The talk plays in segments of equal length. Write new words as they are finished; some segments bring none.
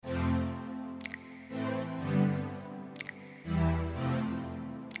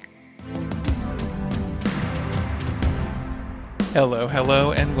Hello,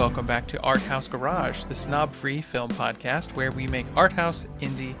 hello, and welcome back to Art House Garage, the snob-free film podcast where we make art house,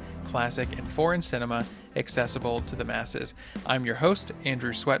 indie, classic, and foreign cinema accessible to the masses. I'm your host,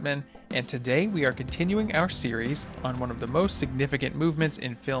 Andrew Sweatman, and today we are continuing our series on one of the most significant movements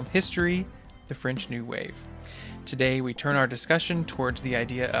in film history, the French New Wave. Today we turn our discussion towards the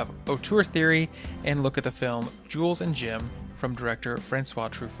idea of auteur theory and look at the film Jules and Jim from director Francois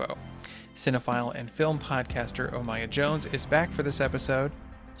Truffaut. Cinephile and film podcaster Omaya Jones is back for this episode,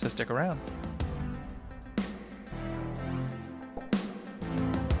 so stick around.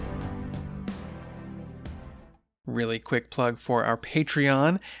 Really quick plug for our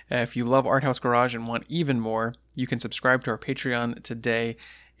Patreon. If you love Art House Garage and want even more, you can subscribe to our Patreon today.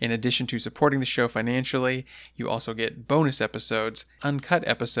 In addition to supporting the show financially, you also get bonus episodes, uncut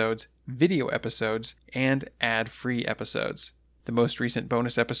episodes, video episodes, and ad-free episodes. The most recent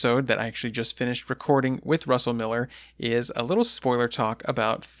bonus episode that I actually just finished recording with Russell Miller is a little spoiler talk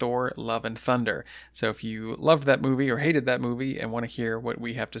about Thor: Love and Thunder. So if you loved that movie or hated that movie and want to hear what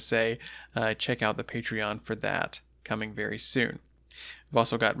we have to say, check out the Patreon for that, coming very soon. We've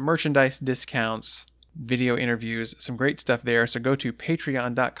also got merchandise discounts, video interviews, some great stuff there. So go to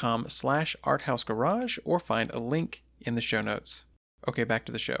patreon.com/arthousegarage or find a link in the show notes. Okay, back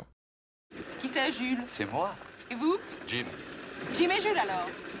to the show. Qui c'est, Jules? C'est moi, Et vous? Jim. Jim et Jules alors?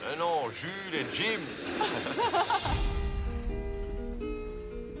 Non, Jules et Jim.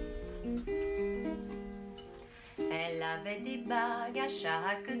 Elle avait des bagues à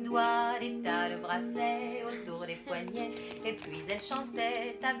chaque doigt, des tas de bracelets autour des poignets, et puis elle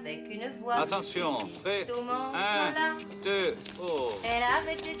chantait avec une voix. Attention, prêt, Au moment 1, là, 2, oh. elle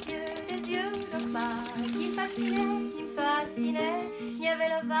avait des yeux d'opale qui me fascinaient. Il y avait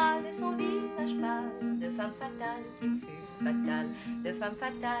l'ovale de son visage pâle, de femme fatale qui me fut fatale, de femme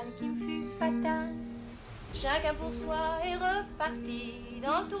fatale qui me fut fatale. Chacun pour soi est reparti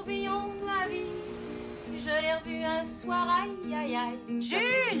dans le tourbillon de la vie. Je l'ai revu un soir, aïe aïe aïe.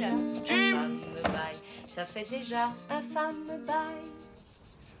 Jules! Un fameux bail, ça fait déjà un fameux bail.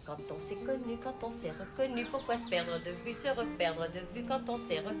 Quand on s'est connu, quand on s'est reconnu, pourquoi se perdre de vue, se reperdre de vue? Quand on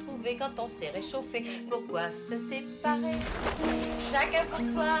s'est retrouvé, quand on s'est réchauffé, pourquoi se séparer? Chacun pour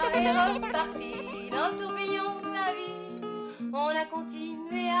soi est reparti dans le tourbillon de la vie. On a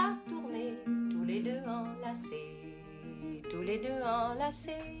continué à tourner, tous les deux enlacés, tous les deux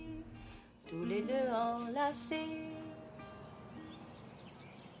enlacés. Tous les deux enlacés.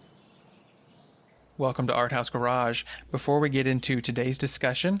 Welcome to Art House Garage. Before we get into today's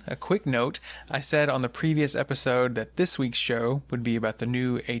discussion, a quick note. I said on the previous episode that this week's show would be about the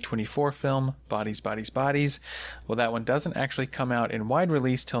new A24 film, Bodies, Bodies, Bodies. Well, that one doesn't actually come out in wide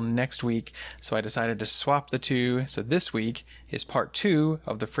release till next week, so I decided to swap the two. So this week is part 2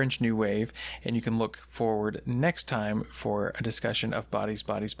 of the French New Wave, and you can look forward next time for a discussion of Bodies,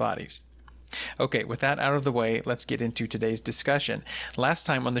 Bodies, Bodies. Okay, with that out of the way, let's get into today's discussion. Last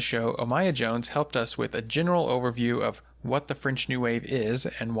time on the show, Omaya Jones helped us with a general overview of what the French New Wave is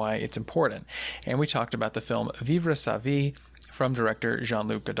and why it's important. And we talked about the film Vivre sa vie from director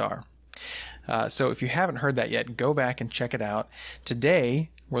Jean-Luc Godard. So if you haven't heard that yet, go back and check it out. Today,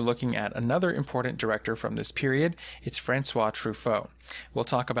 we're looking at another important director from this period. It's Francois Truffaut. We'll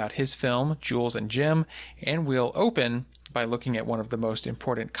talk about his film, Jules and Jim, and we'll open by looking at one of the most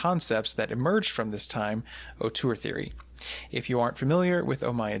important concepts that emerged from this time, auteur theory. If you aren't familiar with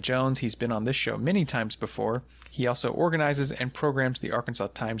Omaya Jones, he's been on this show many times before. He also organizes and programs the Arkansas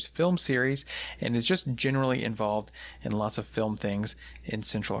Times film series and is just generally involved in lots of film things in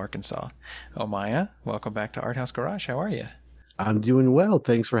Central Arkansas. Omaya, welcome back to Art House Garage. How are you? I'm doing well.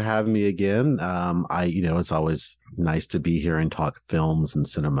 Thanks for having me again. It's always nice to be here and talk films and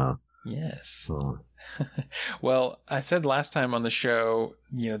cinema. Yes. Well, I said last time on the show,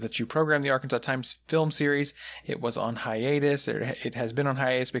 that you programmed the Arkansas Times film series. It was on hiatus. It has been on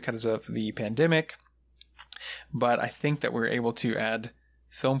hiatus because of the pandemic. But I think that we're able to add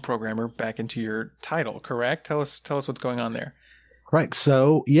film programmer back into your title, correct? Tell us what's going on there. Right.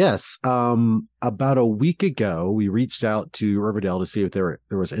 So, yes, about a week ago, we reached out to Riverdale to see if there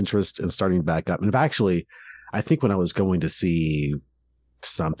was interest in starting back up. And actually, I think when I was going to see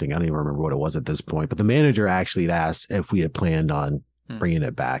something, I don't even remember what it was at this point, but the manager actually had asked if we had planned on bringing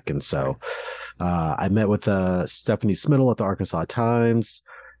it back. And so I met with Stephanie Smittle at the Arkansas Times,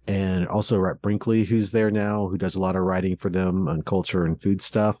 and also Rhett Brinkley, who's there now, who does a lot of writing for them on culture and food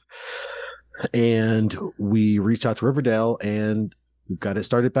stuff. And we reached out to Riverdale and we've got it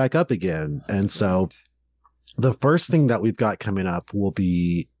started back up again. And so the first thing that we've got coming up will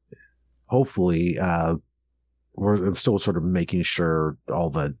be, hopefully, I'm still sort of making sure all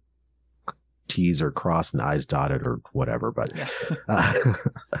the T's are crossed and I's dotted or whatever. But Yeah.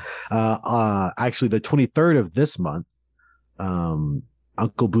 actually, the 23rd of this month,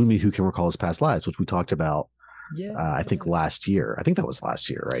 Uncle Boomy, Who Can Recall His Past Lives, which we talked about, Yeah. I think last year. I think that was last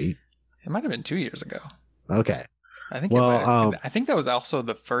year, right? It might have been 2 years ago. Okay. I think. Well, I think that was also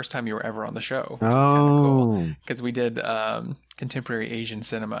the first time you were ever on the show. Which is kind of cool because we did contemporary Asian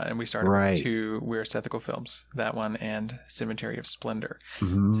cinema, and we started Right. with 2 Weird Ethical films. That one and Cemetery of Splendor.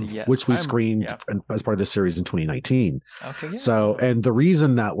 Mhm. So, yes, which we I'm- screened yeah. as part of this series in 2019. Okay. Yeah. So, and the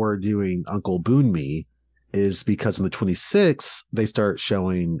reason that we're doing Uncle Boon Me is because on the 26th, they start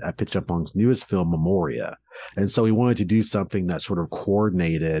showing Pitch Up Long's newest film, Memoria. And so we wanted to do something that sort of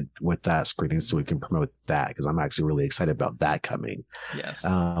coordinated with that screening so we can promote that, because I'm actually really excited about that coming. yes.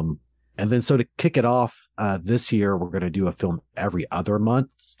 And then so to kick it off this year, we're going to do a film every other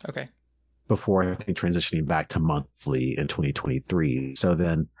month Okay. before I think transitioning back to monthly in 2023. So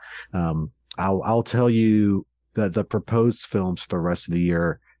then I'll tell you that the proposed films for the rest of the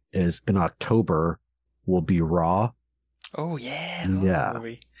year is in October will be Raw. Oh yeah. I love that Yeah.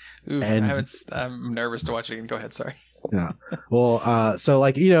 movie. Oof, And- I'm nervous to watch it again. Go ahead. Sorry. Yeah. Well, so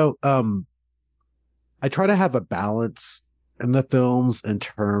like, I try to have a balance in the films in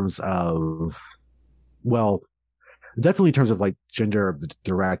terms of, well, definitely in terms of like gender of the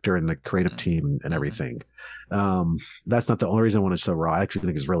director and the creative team and everything. That's not the only reason I want to show Raw. I actually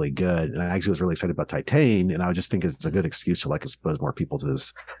think it's really good. And I actually was really excited about Titan. And I just think it's a good excuse to like expose more people to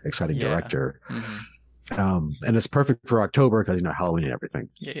this exciting Yeah. director. Mhm. And it's perfect for October because, Halloween and everything.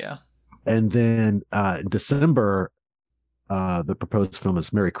 Yeah. Yeah. And then in December, the proposed film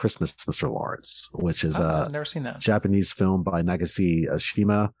is Merry Christmas, Mr. Lawrence, which is I've a never seen that. Japanese film by Nagase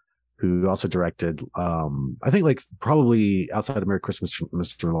Ashima, who also directed, I think like probably outside of Merry Christmas,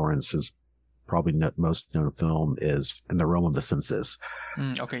 Mr. Lawrence, his probably most known film is In the Realm of the Senses.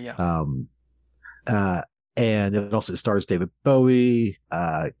 Okay. Yeah. And it also stars David Bowie,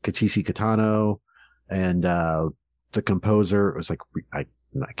 Kachishi Kitano, and the composer was like, I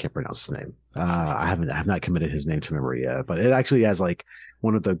can't pronounce his name. I have not committed his name to memory yet, but it actually has like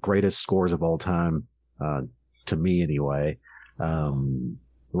one of the greatest scores of all time, to me anyway.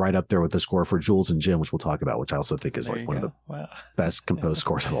 Right up there with the score for Jules and Jim, which we'll talk about, which I also think is There like you one go. of the Wow. best composed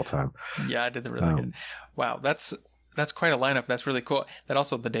scores of all time. Yeah, I did the really good. Wow, that's quite a lineup. That's really cool. That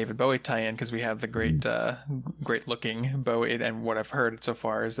also the David Bowie tie-in, because we have the great looking Bowie, and what I've heard so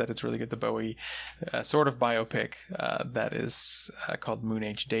far is that it's really good. The Bowie sort of biopic that is called Moon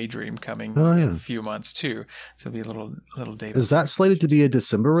Age Daydream coming Oh, in yeah. a few months too. So it'll be a little David. Is that slated to be a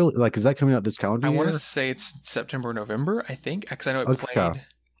December? Like, is that coming out this calendar I year? want to say it's September or November, I think, because I know it Okay. played.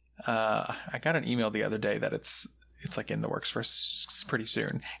 I got an email the other day that it's like in the works for pretty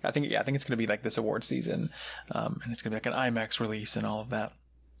soon. I think it's going to be like this award season, and it's going to be like an IMAX release and all of that.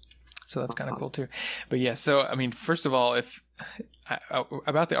 So that's kind of cool too. But yeah, so I mean, first of all,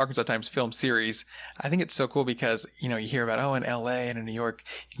 about the Arkansas Times film series, I think it's so cool because you hear about in LA and in New York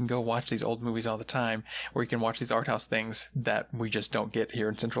you can go watch these old movies all the time, or you can watch these art house things that we just don't get here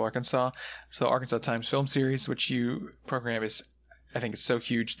in Central Arkansas. So Arkansas Times film series, which you program, is I think it's so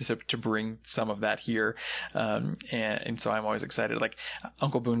huge to bring some of that here, and so I'm always excited. Like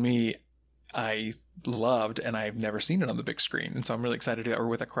Uncle Boon Me, I loved, and I've never seen it on the big screen, and so I'm really excited to do that, or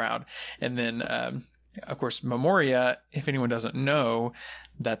with a crowd. And then, of course, Memoria. If anyone doesn't know,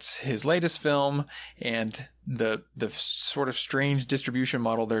 that's his latest film, and the sort of strange distribution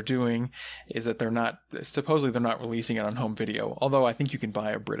model they're doing is that they're not releasing it on home video. Although I think you can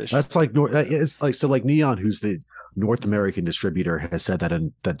buy a British. That's like it's like so like Neon, who's the North American distributor, has said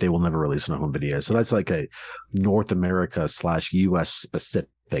that they will never release on a home video. So that's like a North America / US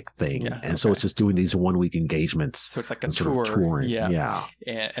specific thing. Yeah, and so okay. it's just doing these 1 week engagements. So it's like a and tour. sort of touring. Yeah.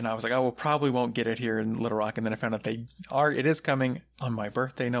 And I was like, we probably won't get it here in Little Rock. And then I found out it is coming on my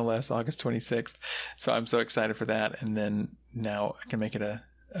birthday, no less, August 26th. So I'm so excited for that. And then now I can make it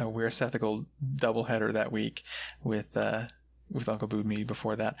a Weird Ethical doubleheader that week with Uncle Boon Me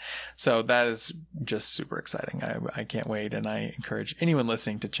before that. So that is just super exciting. I can't wait. And I encourage anyone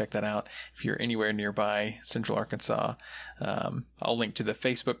listening to check that out. If you're anywhere nearby Central Arkansas, I'll link to the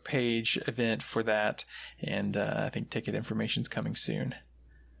Facebook page event for that. And I think ticket information is coming soon.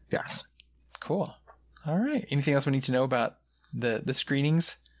 Yes. Cool. All right. Anything else we need to know about the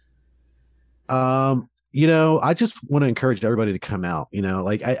screenings? I just want to encourage everybody to come out.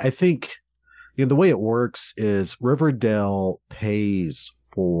 Like I think the way it works is Riverdale pays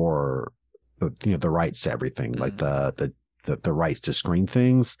for the rights to everything, like the rights to screen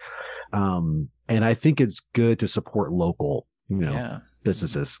things. And I think it's good to support local, Yeah.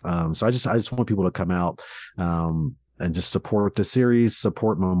 businesses. So I just want people to come out. and just support the series,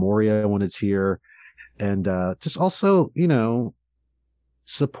 support Memoria when it's here, and just also,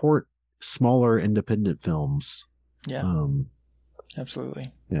 support smaller independent films. Yeah,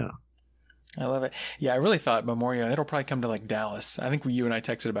 absolutely. Yeah. I love it. Yeah, I really thought Memoria, it'll probably come to like Dallas. I think you and I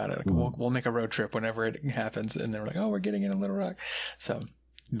texted about it. Like, we'll make a road trip whenever it happens. And then we're like, oh, we're getting in a Little Rock. So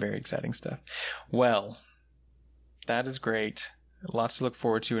very exciting stuff. Well, that is great. Lots to look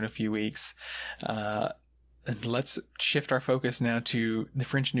forward to in a few weeks. And let's shift our focus now to the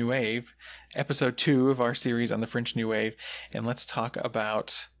French New Wave, episode 2 of our series on the French New Wave. And let's talk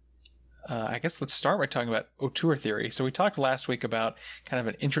about... I guess let's start by talking about auteur theory. So we talked last week about kind of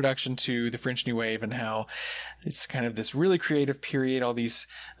an introduction to the French New Wave and how it's kind of this really creative period. All these,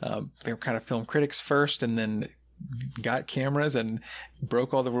 they were kind of film critics first and then got cameras and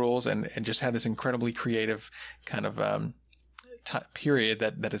broke all the rules and just had this incredibly creative kind of period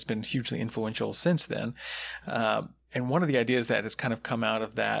that has been hugely influential since then. And one of the ideas that has kind of come out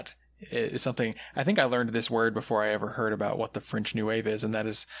of that is something, I think I learned this word before I ever heard about what the French New Wave is, and that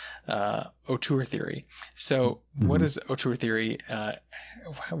is auteur theory. So what is auteur theory?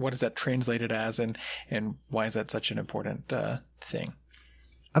 What is that translated as, and why is that such an important thing?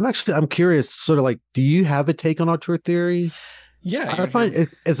 I'm curious, sort of like, do you have a take on auteur theory? Yeah. I find it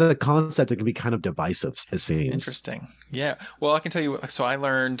as a concept, it can be kind of divisive, it seems. Interesting. Yeah. Well, I can tell you, so I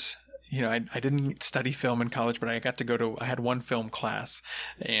learned... I didn't study film in college, but I got to I had one film class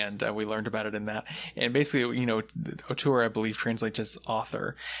and we learned about it in that. And basically, auteur, I believe, translates as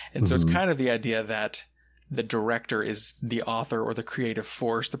author. And so it's kind of the idea that the director is the author or the creative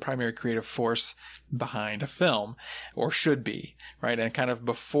force, the primary creative force behind a film, or should be, right? And kind of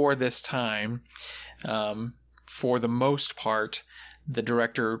before this time, for the most part, the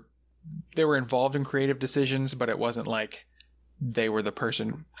director, they were involved in creative decisions, but it wasn't like they were the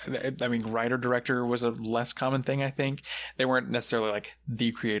person. I mean, writer director was a less common thing, I think. They weren't necessarily like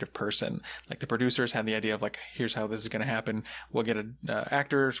the creative person. Like the producers had the idea of like, here's how this is going to happen. We'll get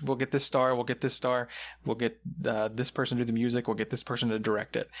actors, we'll get this star, we'll get this star, we'll get this person to do the music, we'll get this person to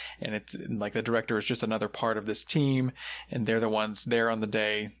direct it. And it's like the director is just another part of this team, and they're the ones there on the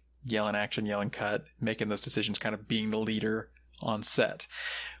day, yelling action, yelling cut, making those decisions, kind of being the leader on set.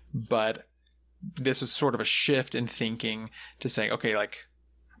 But this was sort of a shift in thinking to saying, okay, like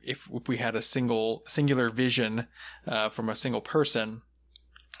if we had a singular vision from a single person,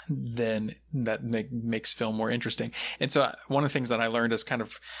 then that makes film more interesting. And so one of the things that I learned is kind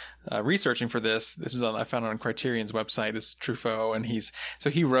of researching for this is I found on Criterion's website, is Truffaut, and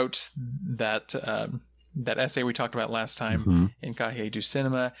he wrote that essay we talked about last time in Cahiers du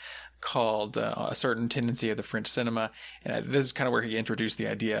Cinéma, called A Certain Tendency of the French Cinema. And this is kind of where he introduced the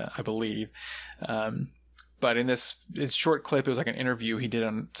idea, I believe. But in this short clip, it was like an interview he did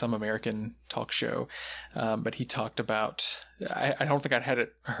on some American talk show. But he talked about, I don't think I'd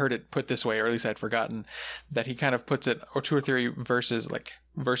heard it put this way, or at least I'd forgotten, that he kind of puts it auteur theory versus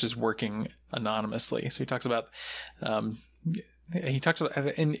working anonymously. So he talks about,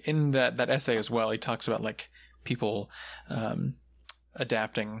 in that essay as well, he talks about like people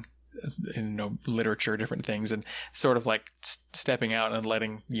adapting literature, different things, and sort of like stepping out and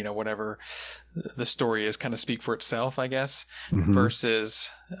letting whatever the story is kind of speak for itself, I guess, versus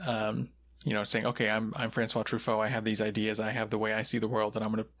saying, okay, I'm Francois Truffaut, I have these ideas, I have the way I see the world, and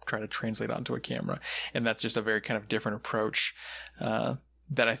I'm going to try to translate onto a camera. And that's just a very kind of different approach that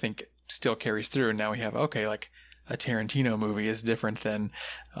I think still carries through. And now we have, okay, like a Tarantino movie is different than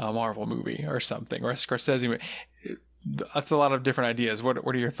a Marvel movie or something, or a Scorsese movie. That's a lot of different ideas. What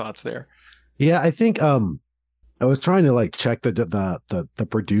are your thoughts there? Yeah, I think I was trying to like check the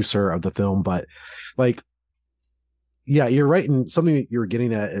producer of the film, but like, yeah, you're right. And something that you're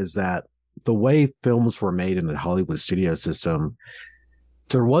getting at is that the way films were made in the Hollywood studio system,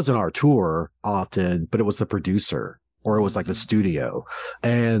 there was an auteur often, but it was the producer, or it was like the studio.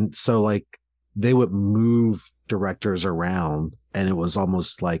 And so like they would move directors around, and it was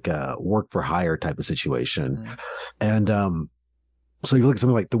almost like a work for hire type of situation. And so you look at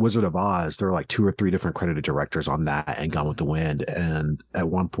something like The Wizard of Oz, there are like 2 or 3 different credited directors on that and Gone with the Wind. And at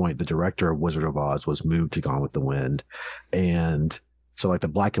one point, the director of Wizard of Oz was moved to Gone with the Wind. And so like the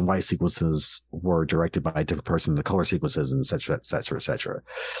black and white sequences were directed by a different person, the color sequences, and et cetera, et cetera, et cetera.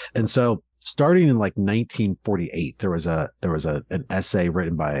 And so starting in like 1948, there was an essay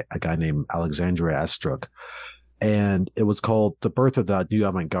written by a guy named Alexandre Astruc, and it was called The Birth of the New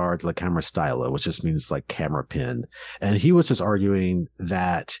Avant-Garde, La Camera Stylo, which just means like camera pen. And he was just arguing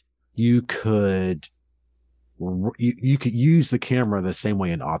that you could you could use the camera the same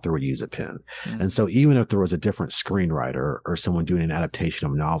way an author would use a pen. And so even if there was a different screenwriter or someone doing an adaptation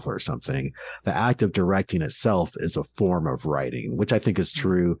of a novel or something, the act of directing itself is a form of writing, which I think is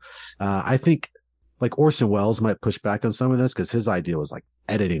true. I think like Orson Welles might push back on some of this because his idea was like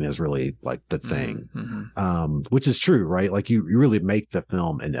editing is really like the thing, which is true, right? Like you really make the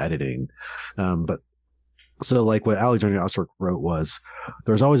film in editing. But so like what Alexander Ostrak wrote was,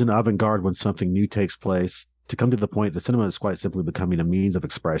 there's always an avant-garde when something new takes place. To come to the point, the cinema is quite simply becoming a means of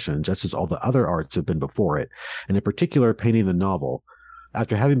expression, just as all the other arts have been before it, and in particular, painting the novel.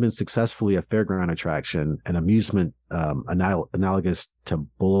 After having been successfully a fairground attraction, an amusement analogous to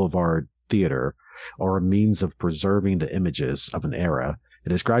boulevard theater, or a means of preserving the images of an era,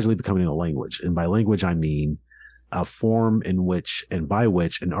 it is gradually becoming a language. And by language, I mean a form in which and by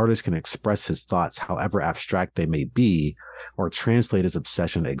which an artist can express his thoughts, however abstract they may be, or translate his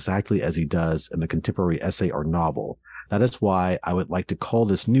obsession exactly as he does in the contemporary essay or novel. That is why I would like to call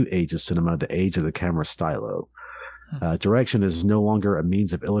this new age of cinema the age of the camera stylo. Direction is no longer a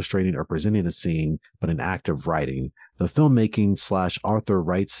means of illustrating or presenting a scene, but an act of writing. The filmmaking / author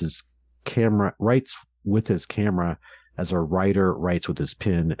writes with his camera as a writer writes with his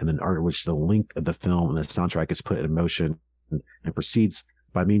pen, and an art in which the length of the film and the soundtrack is put in motion and proceeds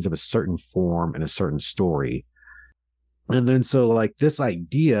by means of a certain form and a certain story. And then so like this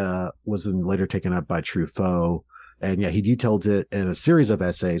idea was then later taken up by Truffaut, and he detailed it in a series of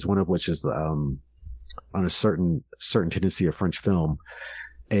essays, one of which is the on a certain tendency of French film.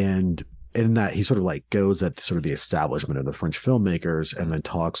 And in that he sort of like goes at sort of the establishment of the French filmmakers, and then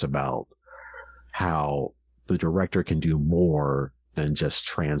talks about how the director can do more than just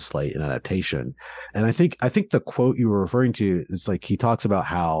translate an adaptation. And I think the quote you were referring to is like, he talks about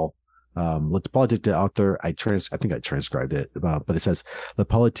how Le Politique des Auteurs, I think I transcribed it, but it says Le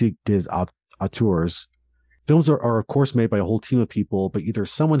Politique des Auteurs. Films are of course made by a whole team of people, but either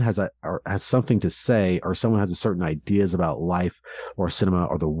someone has something to say, or someone has a certain ideas about life or cinema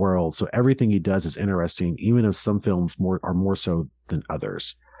or the world. So everything he does is interesting, even if some films are more so than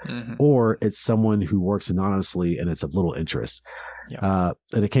others. Or it's someone who works anonymously and it's of little interest. And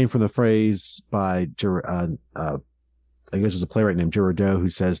it came from the phrase by I guess it was a playwright named Girardot, who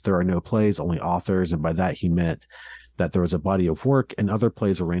says there are no plays, only authors. And by that he meant that there was a body of work, and other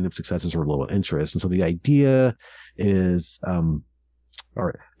plays are random successes or little interest. And so the idea is,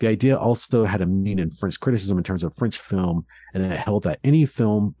 or the idea also had a meaning in French criticism in terms of French film, and it held that any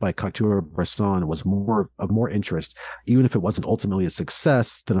film by Couture-Bresson was of more interest, even if it wasn't ultimately a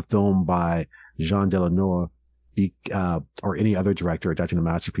success, than a film by Jean Delannoy, or any other director adapting a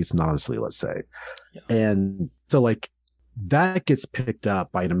masterpiece anonymously, let's say. And so like that gets picked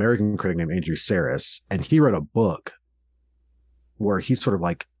up by an American critic named Andrew Sarris, and he wrote a book where he sort of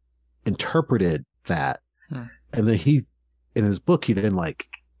like interpreted that. And then in his book, he then like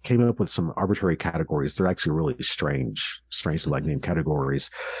came up with some arbitrary categories. They're actually really strange to like name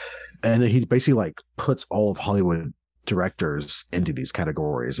categories. And then he basically like puts all of Hollywood directors into these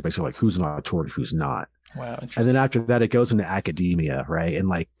categories, basically like who's an auteur, who's not. Wow. And then after that, it goes into academia, right? And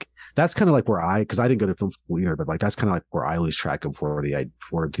like, that's kind of like where because I didn't go to film school either, but like, that's kind of like where I lose track of where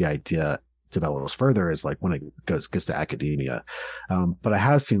the idea develops further, is like when it gets to academia. But I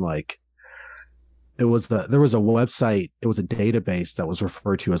have seen like, there was a website, it was a database that was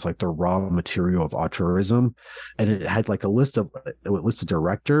referred to as like the raw material of auteurism. And it had like it listed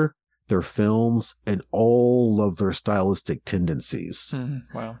director, their films, and all of their stylistic tendencies.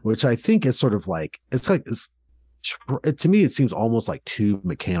 Wow. Which I think is sort of like, to me, it seems almost like too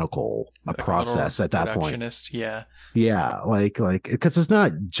mechanical a process at that point. Like, because it's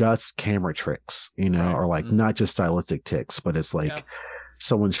not just camera tricks, right. Or like not just stylistic ticks, but it's like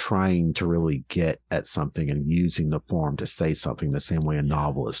someone trying to really get at something and using the form to say something the same way a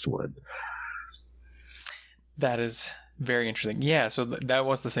novelist would. That is very interesting. Yeah, so that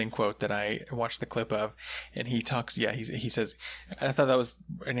was the same quote that I watched the clip of, and he talks. Yeah, he says, I thought that was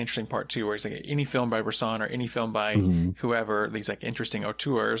an interesting part too, where he's like, any film by Bresson or any film by whoever, these like interesting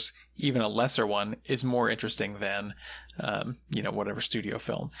auteurs, even a lesser one, is more interesting than whatever studio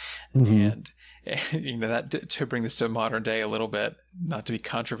film. And that to bring this to modern day a little bit, not to be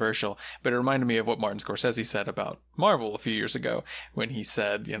controversial, but it reminded me of what Martin Scorsese said about Marvel a few years ago when he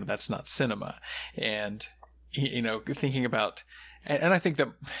said, that's not cinema. And thinking about, and I think that,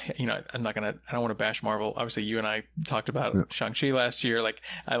 I don't want to bash Marvel. Obviously, you and I talked about Shang-Chi last year. Like,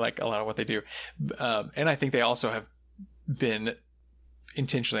 I like a lot of what they do. And I think they also have been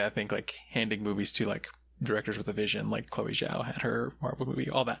intentionally, I think, like handing movies to like directors with a vision, like Chloe Zhao had her Marvel movie,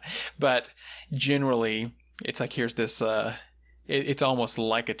 all that. But generally, it's like, here's this it's almost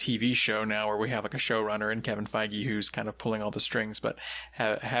like a TV show now where we have like a showrunner and Kevin Feige who's kind of pulling all the strings, but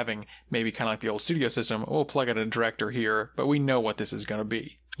having maybe kind of like the old studio system, we'll plug in a director here, but we know what this is going to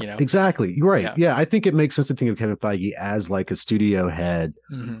be, you know? Exactly. You're right. Yeah. Yeah. I think it makes sense to think of Kevin Feige as like a studio head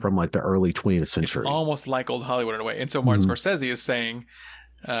from like the early 20th century. It's almost like old Hollywood in a way. And so Martin Mhm. Scorsese is saying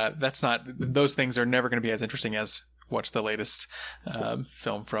that's not, those things are never going to be as interesting as what's the latest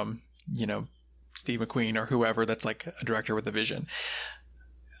film from, you know, Steve McQueen or whoever that's like a director with a vision.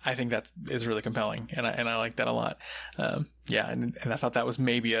 I think that is really compelling, and I like that a lot. Yeah, and I thought that was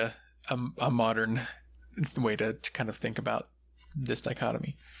maybe a modern way to kind of think about this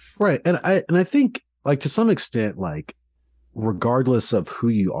dichotomy. Right. And I think like to some extent, like regardless of who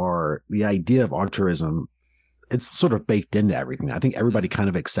you are, the idea of altruism, it's sort of baked into everything. I think everybody kind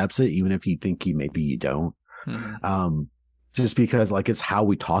of accepts it, even if you think maybe you don't. Mm-hmm. Just because like it's how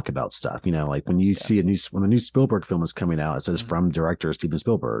we talk about stuff, you know, like when you see when a new Spielberg film is coming out, it says from director Steven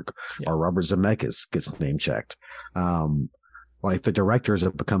Spielberg or Robert Zemeckis gets name checked. Like the directors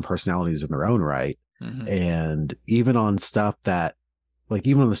have become personalities in their own right. Mm-hmm. And even on stuff that like,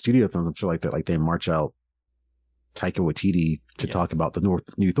 even on the studio films, I'm sure like that, like they march out Taika Waititi to talk about the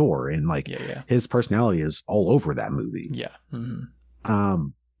new Thor, and like his personality is all over that movie. Yeah. Mm-hmm.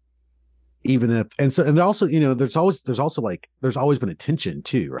 Even if, and also, you know, there's always been a tension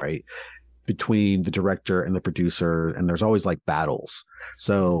too, right? Between the director and the producer, and there's always like battles.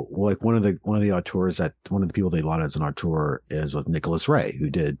 So like one of the auteurs one of the people they lauded as an auteur is with Nicholas Ray,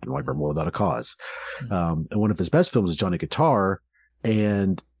 who did like Rebel Without a Cause. And one of his best films is Johnny Guitar.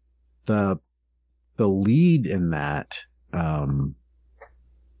 And the lead in that, hold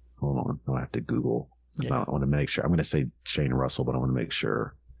on, I have to Google. I want to make sure. I'm going to say Shane Russell, but I want to make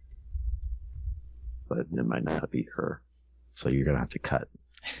sure. But it might not be her. So you're going to have to cut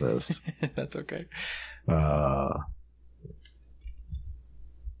this. That's okay.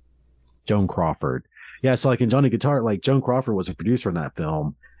 Joan Crawford. Yeah. So like in Johnny Guitar, like Joan Crawford was a producer in that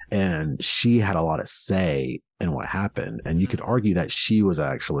film, and she had a lot of say in what happened. And you could argue that she was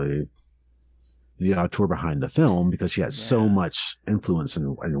actually the auteur behind the film because she had so much influence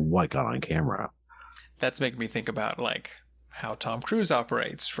in what got on camera. That's making me think about like how Tom Cruise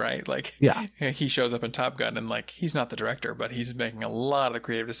operates, right? Like, he shows up in Top Gun and like he's not the director, but he's making a lot of the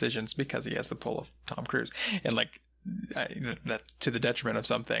creative decisions because he has the pull of Tom Cruise, and like that to the detriment of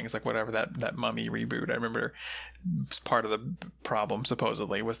some things, like whatever that Mummy reboot. I remember part of the problem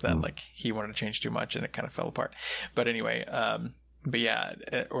supposedly was that like he wanted to change too much and it kind of fell apart. But anyway, but yeah,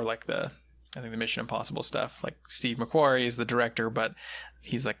 or like I think the Mission Impossible stuff, like Steve McQuarrie is the director, but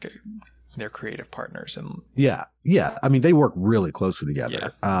he's like they're creative partners. And I mean, they work really closely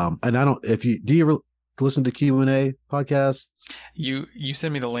together. And I don't, do you listen to Q&A podcasts? You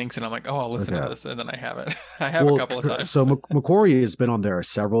send me the links and I'm like, I'll listen to this, and then I haven't. I have a couple of times. So McQuarrie has been on there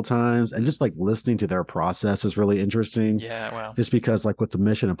several times, and just like listening to their process is really interesting. Yeah, wow. Just because like with the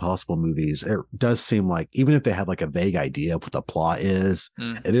Mission Impossible movies, it does seem like even if they have like a vague idea of what the plot is,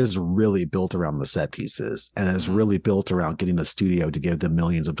 it is really built around the set pieces, and it's really built around getting the studio to give them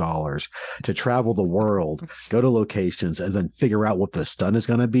millions of dollars to travel the world, go to locations, and then figure out what the stunt is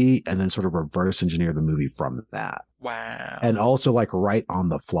going to be, and then sort of reverse engineer the movie from that. Wow. And also like right on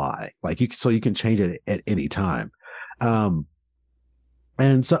the fly, like you can change it at any time.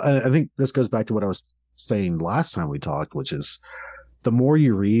 And so I think this goes back to what I was saying last time we talked, which is the more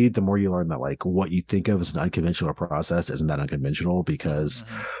you read, the more you learn that like what you think of as an unconventional process isn't that unconventional, because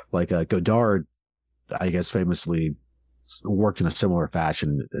like Godard, I guess famously worked in a similar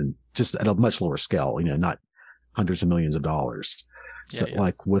fashion and just at a much lower scale, you know, not hundreds of millions of dollars. So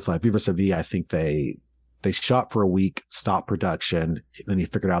like with like Viva La Vida, I think they shot for a week, stopped production, then he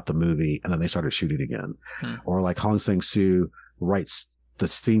figured out the movie, and then they started shooting again. Or like Hong Sang-soo writes the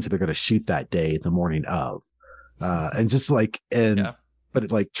scenes that they're going to shoot that day, the morning of, and just like but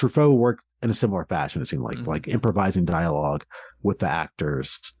like Truffaut worked in a similar fashion. It seemed like improvising dialogue with the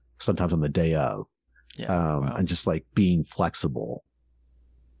actors sometimes on the day of, and just like being flexible.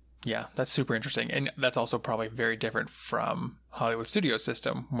 Yeah, that's super interesting, and that's also probably very different from Hollywood studio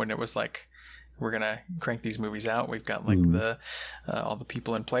system when it was like, we're gonna crank these movies out. We've got like the all the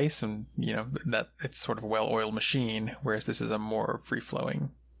people in place, and you know that it's sort of a well-oiled machine. Whereas this is a more free-flowing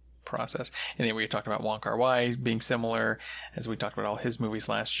process. And then we talked about Wong Kar-wai being similar, as we talked about all his movies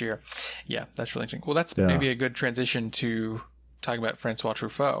last year. Yeah, that's really interesting. Well, that's maybe a good transition to talking about Francois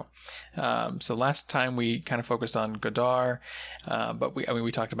Truffaut. So last time we kind of focused on Godard, but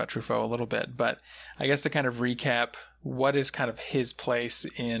we talked about Truffaut a little bit. But I guess to kind of recap, what is kind of his place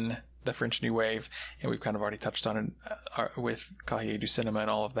in the French New Wave, and we've kind of already touched on it with Cahiers du Cinema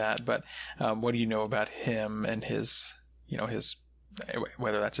and all of that, but what do you know about him and his his,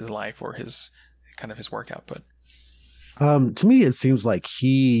 whether that's his life or his kind of his work output. To me, it seems like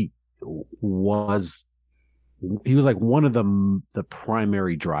he was like one of the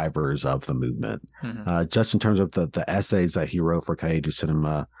primary drivers of the movement, just in terms of the essays that he wrote for Kaiju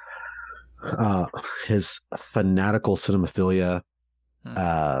Cinema, his fanatical cinemaphilia.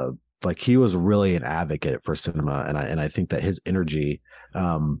 Like he was really an advocate for cinema, and I think that his energy,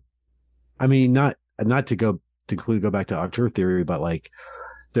 I mean, not to completely go back to Auteur Theory, but like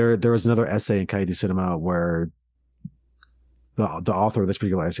there was another essay in Kaiju Cinema where the author of this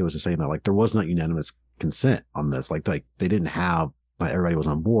particular essay was just saying that like there was not unanimous consent on this, like they didn't have, not everybody was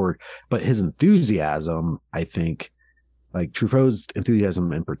on board, but his enthusiasm, I think, like Truffaut's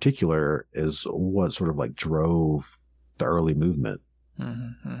enthusiasm in particular, is what sort of like drove the early movement.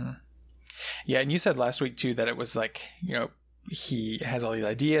 Yeah, and you said last week too that it was like, he has all these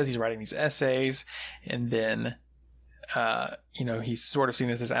ideas, he's writing these essays, and then he's sort of seen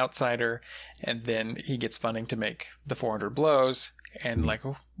as this outsider, and then he gets funding to make the 400 Blows, and like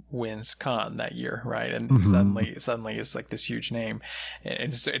wins Cannes that year, right? And suddenly is like this huge name,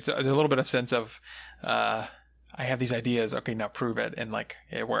 and it's a little bit of sense of I have these ideas, okay, now prove it, and like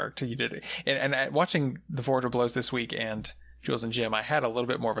it worked, you did it. And watching the 400 Blows this week and Jules and Jim, I had a little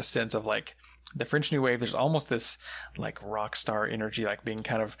bit more of a sense of like the French New Wave. There's almost this like rock star energy, like being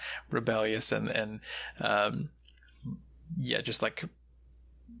kind of rebellious and just like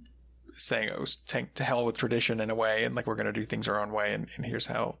saying, to hell with tradition in a way, and like we're going to do things our own way, and here's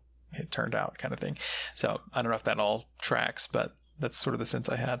how it turned out, kind of thing. So I don't know if that all tracks, but that's sort of the sense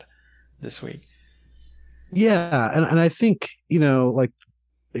I had this week. Yeah, and I think, like,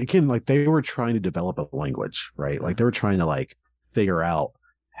 again, like they were trying to develop a language, right? Like they were trying to like figure out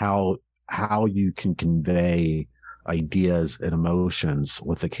how you can convey ideas and emotions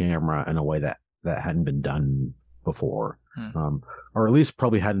with the camera in a way that hadn't been done before, or at least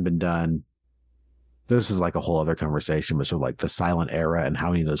probably hadn't been done. This is like a whole other conversation, but sort of like the silent era and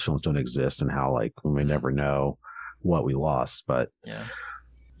how many of those films don't exist, and how like we may never know what we lost. But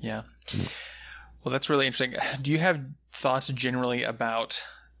yeah. Well, that's really interesting. Do you have thoughts generally about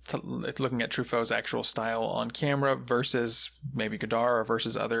looking at Truffaut's actual style on camera versus maybe Godard or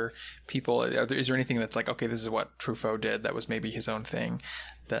versus other people? Is there anything that's like, okay, this is what Truffaut did that was maybe his own thing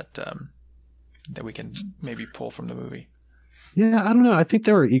that we can maybe pull from the movie? Yeah, I don't know. I think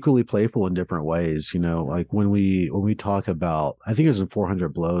they were equally playful in different ways. Like when we talk about, I think it was in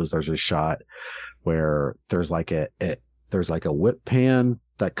 400 Blows, there's a shot where there's like a whip pan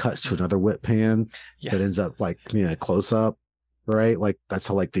that cuts to another whip pan that ends up like a close up, right? Like that's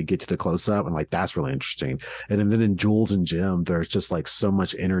how like they get to the close up, and like that's really interesting. And then in Jules and Jim, there's just like so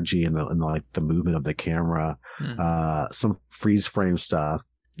much energy in like the movement of the camera, some freeze frame stuff,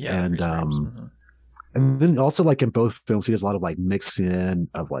 and then also like in both films, he has a lot of like mixing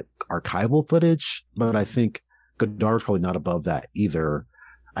of like archival footage, but I think Godard's probably not above that either.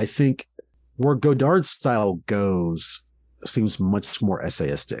 I think where Godard's style goes seems much more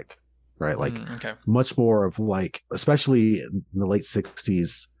essayistic, right? Like much more of like, especially in the late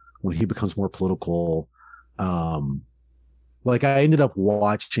 60s when he becomes more political. Like I ended up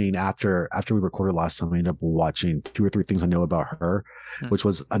watching after we recorded last time, I ended up watching 2 or 3 Things I Know About Her, which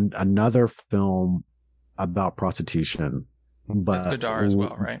was another film about prostitution. But it's Godard as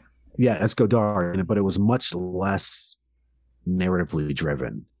well, right? Yeah, it's Godard, but it was much less narratively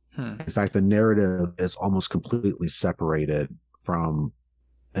driven. In fact, the narrative is almost completely separated from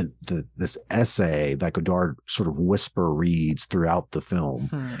this essay that Godard sort of whisper reads throughout the film,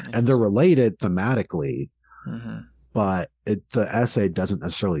 and they're related thematically, but the essay doesn't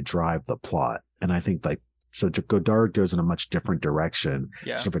necessarily drive the plot. And I think like, so Godard goes in a much different direction,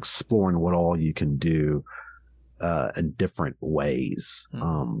 sort of exploring what all you can do in different ways.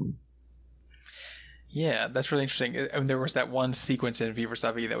 Yeah, that's really interesting. I mean, there was that one sequence in Vivre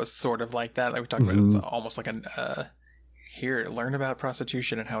Sa Vie that was sort of like that. Like we talked about, it was almost like here, learn about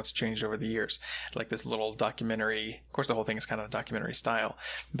prostitution and how it's changed over the years. Like this little documentary. Of course, the whole thing is kind of a documentary style.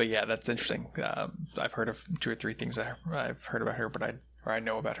 But yeah, that's interesting. I've heard of 2 or 3 things I've heard about her, but I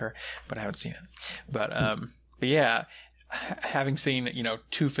know about her, but I haven't seen it. But yeah, having seen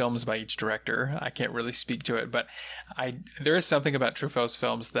 2 films by each director, I can't really speak to it. But there is something about Truffaut's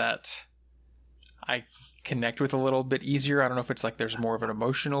films that I connect with a little bit easier. I don't know if it's like there's more of an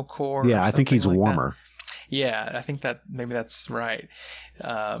emotional core. Yeah, I think he's like warmer. Yeah, I think that maybe that's right.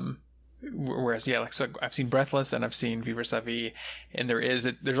 Whereas, yeah, like, so I've seen Breathless and I've seen Vivre Sa Vie, and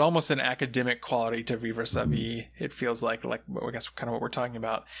there's almost an academic quality to Vivre Sa Vie. It feels like I guess kind of what we're talking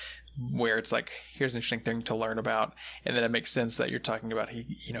about, where it's like, here's an interesting thing to learn about, and then it makes sense that you're talking about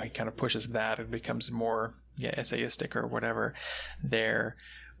he kind of pushes that and becomes more essayistic or whatever there.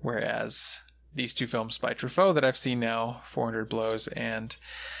 Whereas these two films by Truffaut that I've seen now, 400 Blows and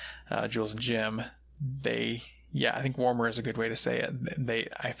Jules and Jim, I think warmer is a good way to say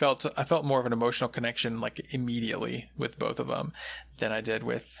it. I felt more of an emotional connection like immediately with both of them than I did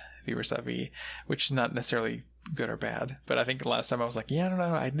with Vivre Sa Vie, which is not necessarily good or bad. But I think the last time I was like, I don't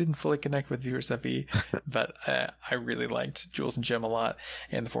know, I didn't fully connect with Vivre Sa Vie, but I really liked Jules and Jim a lot,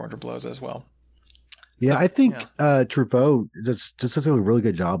 and the 400 Blows as well. Yeah, I think Truffaut just does a really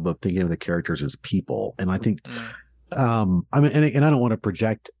good job of thinking of the characters as people, and I think, I mean, and I don't want to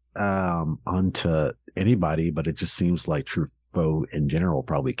project onto anybody, but it just seems like Truffaut in general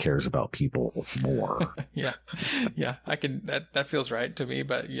probably cares about people more. yeah, I can. That feels right to me.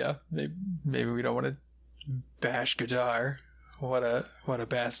 But yeah, maybe we don't want to bash Godard. What a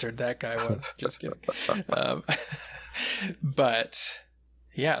bastard that guy was. Just kidding. But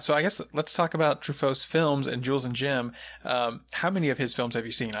yeah, so I guess let's talk about Truffaut's films and Jules and Jim. How many of his films have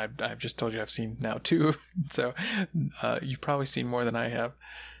you seen? I've just told you I've seen now 2, so you've probably seen more than I have.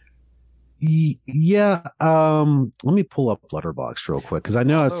 Yeah. Let me pull up Letterboxd real quick because I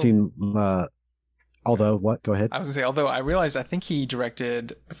know I've seen. Although, what? Go ahead. I was gonna say, although I realized I think he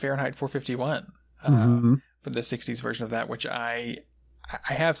directed Fahrenheit 451 for the '60s version of that, which I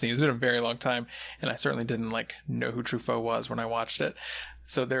have seen. It's been a very long time, and I certainly didn't know who Truffaut was when I watched it.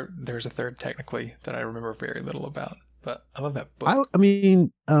 So there's a third technically that I remember very little about, but I love that book. I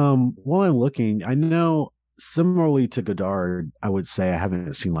mean, while I'm looking, I know. Similarly to Godard, I would say I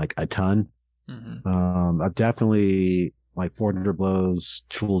haven't seen a ton. I've definitely 400 Blows,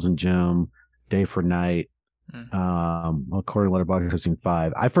 Jules and Jim, Day for Night. According to Letterboxd, I've seen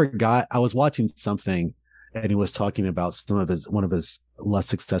 5. I forgot I was watching something, and he was talking about one of his less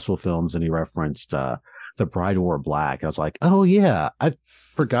successful films, and he referenced The Bride Wore Black. And I was like, oh yeah, I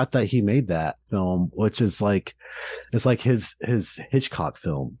forgot that he made that film, which is it's like his Hitchcock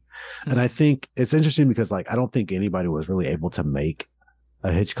film. And I think it's interesting because I don't think anybody was really able to make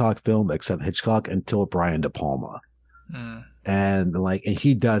a Hitchcock film except Hitchcock until Brian De Palma. And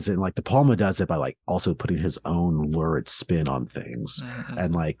he does it, De Palma does it by also putting his own lurid spin on things.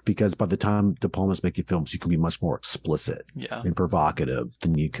 And because by the time De Palma's making films, you can be much more explicit and provocative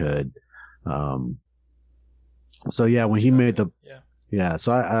than you could. So yeah, when he made so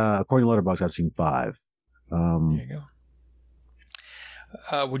according to Letterboxd, I've seen 5. There you go.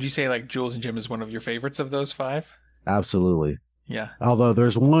 Would you say Jules and Jim is one of your favorites of those 5? Absolutely. Yeah. Although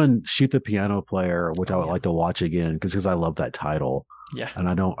there's one, Shoot the Piano Player, which I would like to watch again because I love that title. Yeah. And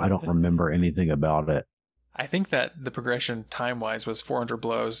I don't remember anything about it. I think that the progression time-wise was 400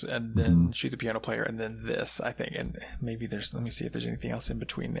 Blows and then Shoot the Piano Player and then this, I think. And maybe let me see if there's anything else in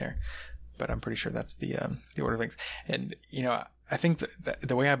between there. But I'm pretty sure that's the order of things. And, I think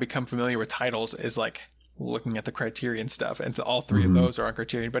the way I become familiar with titles is looking at the Criterion stuff, and so all 3 of those are on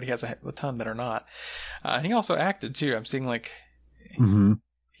Criterion, but he has a ton that are not. And he also acted too. I'm seeing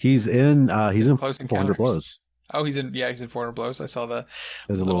he's in Close 400 Blows. Oh, he's in 400 Blows. I saw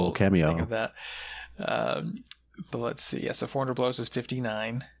there's a little cameo of that. But let's see. Yeah, so 400 Blows is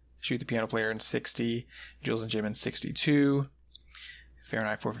 59. Shoot the Piano Player in 60. Jules and Jim in 62.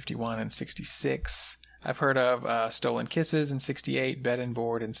 Fahrenheit 451 in 66. I've heard of Stolen Kisses in 68, Bed and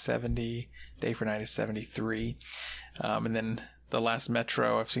Board in 70, Day for Night is 73. And then The Last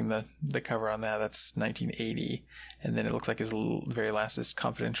Metro, I've seen the cover on that, that's 1980. And then it looks like his very last is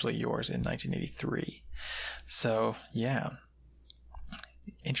Confidentially Yours in 1983. So, yeah.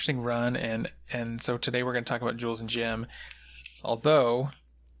 Interesting run. And so today we're going to talk about Jules and Jim. Although,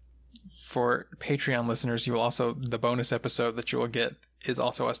 for Patreon listeners, you will also, the bonus episode that you will get is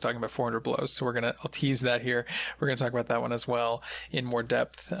also us talking about 400 Blows. So I'll tease that here. We're going to talk about that one as well in more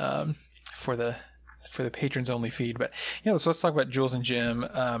depth for the patrons only feed. But yeah, so let's talk about Jules and Jim.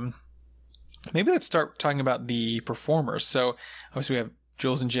 Maybe let's start talking about the performers. So obviously we have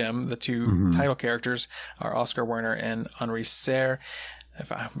Jules and Jim. The 2 title characters are Oscar Werner and Henri Serre.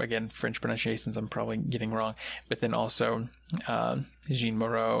 Again, French pronunciations I'm probably getting wrong. But then also Jeanne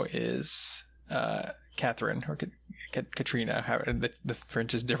Moreau is Catherine or Katrina. The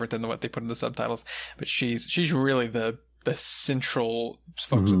French is different than what they put in the subtitles, but she's really the central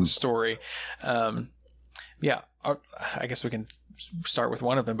focus of the story. Yeah, I guess we can start with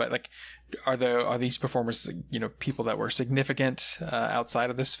one of them. But are these performers people that were significant outside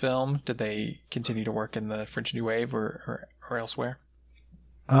of this film? Did they continue to work in the French New Wave or elsewhere?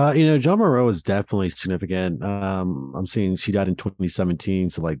 John Moreau is definitely significant. I'm seeing she died in 2017,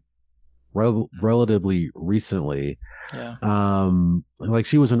 so like relatively recently. Yeah. Like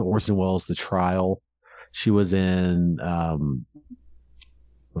she was in Orson Welles' The Trial. She was in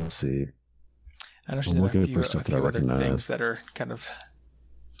let's see. I know she's I'm in looking a for few stuff that I other recognize. things that are kind of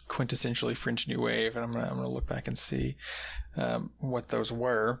quintessentially French New Wave, and I'm gonna look back and see what those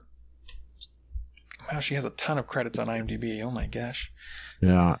were. Wow, she has a ton of credits on IMDb. Oh my gosh.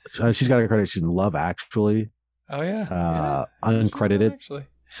 Yeah, she's got a credit. She's in Love Actually. Oh yeah. Uncredited. Actually.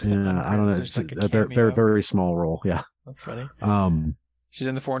 Yeah, I don't know. There's It's like a a very, cameo. very small role. Yeah. That's funny. Um, She's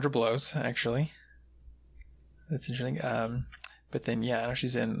in the 400 Blows, actually. That's interesting. But then, yeah, I know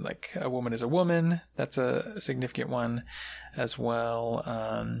she's in like A Woman is a Woman. That's a significant one as well.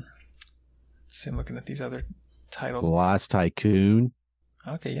 See, I'm looking at these other titles. The Last Tycoon.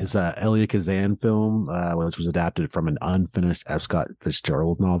 Okay, yeah. It's a Elia Kazan film, which was adapted from an unfinished F. Scott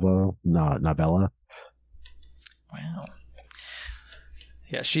Fitzgerald novella. Wow.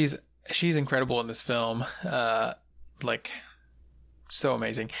 Yeah, she's incredible in this film. Like, so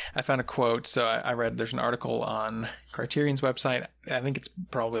amazing. I found a quote. So I read, there's an article on Criterion's website. I think it's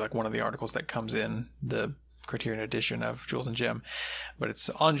probably like one of the articles that comes in the Criterion edition of Jules and Jim, but it's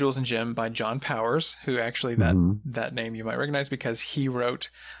on Jules and Jim by John Powers, who actually that name you might recognize because he wrote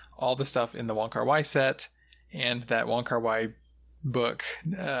all the stuff in the Wong Kar-wai set and that Wong Kar-wai book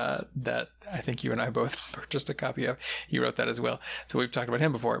that I think you and I both purchased a copy of. He wrote that as well. So we've talked about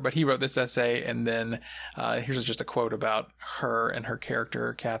him before, but he wrote this essay, and then here's just a quote about her and her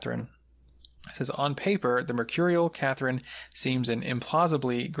character, Catherine. It says, on paper, the mercurial Catherine seems an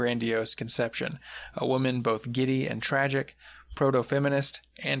implausibly grandiose conception, a woman both giddy and tragic, proto-feminist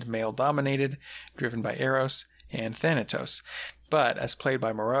and male-dominated, driven by Eros and Thanatos. But, as played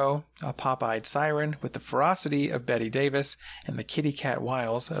by Moreau, a pop-eyed siren with the ferocity of Betty Davis and the kitty-cat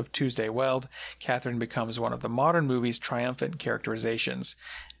wiles of Tuesday Weld, Catherine becomes one of the modern movie's triumphant characterizations,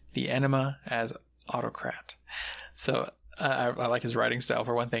 the enema as autocrat. So, I like his writing style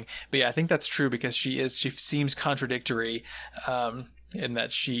for one thing, but yeah, I think that's true because she seems contradictory, in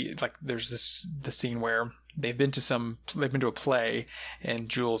that there's the scene where they've been to a play and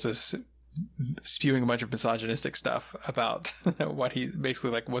Jules is spewing a bunch of misogynistic stuff about what he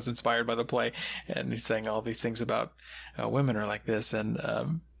basically like was inspired by the play, and he's saying all these things about women are like this, and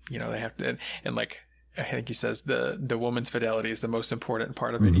they have to, and like I think he says the woman's fidelity is the most important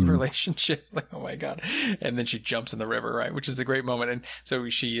part of any relationship. Like, oh my God. And then she jumps in the river, right? Which is a great moment. And so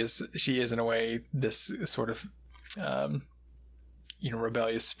she is in a way this sort of,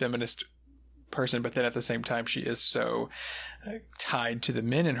 rebellious feminist person, but then at the same time, she is so tied to the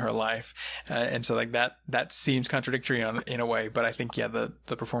men in her life. And so like that seems contradictory in a way, but I think, yeah, the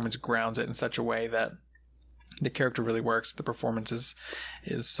performance grounds it in such a way that the character really works. The performance is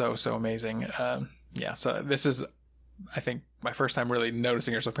so amazing. Yeah, so this is, I think, my first time really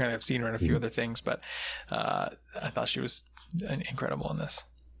noticing her. So apparently I've seen her in a few other things, but I thought she was incredible in this.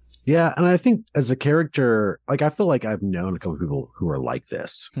 Yeah, and I think as a character, like I feel like I've known a couple of people who are like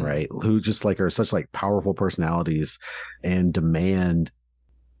this, right? Who just like are such like powerful personalities and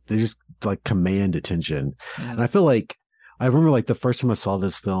they just like command attention. And I feel like I remember like the first time I saw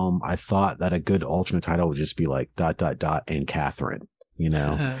this film, I thought that a good alternate title would just be like ... and Catherine.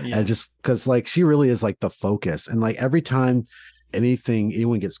 Yeah. And just because like she really is like the focus, and like every time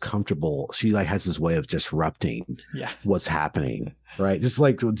anyone gets comfortable, she like has this way of disrupting what's happening, right? Just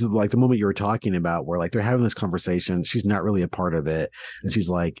like the moment you were talking about where like they're having this conversation, she's not really a part of it, and she's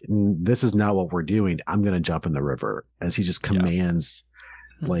like, this is not what we're doing, I'm gonna jump in the river, and she just commands,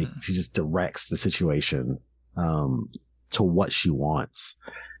 like she just directs the situation to what she wants,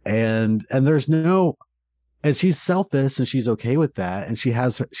 and there's no. And she's selfish, and she's okay with that. And she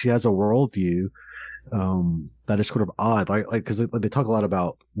has a worldview that is sort of odd, like because they talk a lot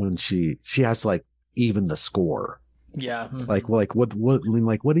about when she has to like even the score. Yeah. Like what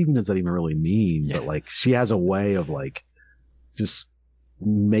even does that even really mean? Yeah. But like she has a way of like just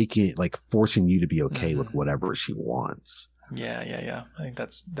making like forcing you to be okay with whatever she wants. Yeah. I think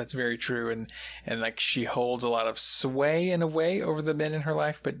that's very true, and like she holds a lot of sway in a way over the men in her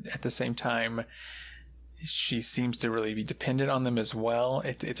life, but at the same time, she seems to really be dependent on them as well.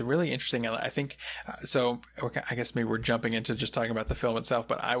 It's really interesting. I think so. I guess maybe we're jumping into just talking about the film itself,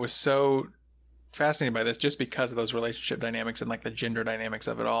 but I was so fascinated by this just because of those relationship dynamics and like the gender dynamics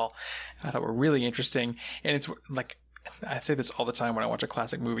of it all. I thought were really interesting, and it's like I say this all the time when I watch a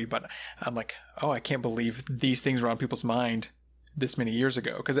classic movie, but I'm like, oh, I can't believe these things were on people's mind this many years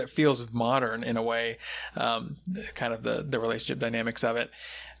ago, because it feels modern in a way. Kind of the relationship dynamics of it.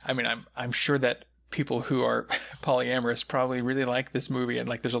 I mean, I'm sure that people who are polyamorous probably really like this movie, and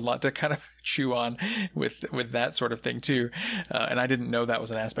like there's a lot to kind of chew on with that sort of thing too. And I didn't know that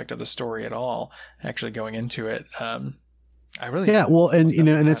was an aspect of the story at all, actually going into it. I really well, and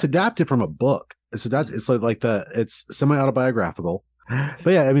and it's adapted from a book. It's adapted. It's it's semi-autobiographical,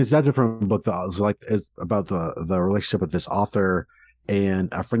 but yeah, I mean, it's adapted from a book that is about the relationship with this author and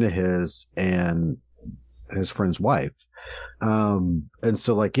a friend of his and his friend's wife. And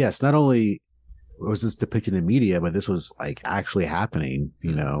so like, yes, not only was this depicted in media, but this was like actually happening,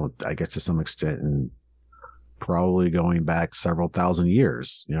 I guess to some extent, and probably going back several thousand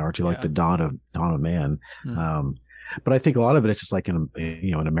years, or to like the dawn of man. But I think a lot of it is just like in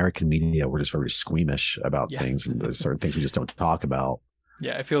American media, we're just very squeamish about things, and there's certain things we just don't talk about.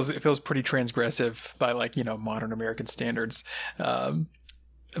 Yeah, it feels pretty transgressive by like, modern American standards.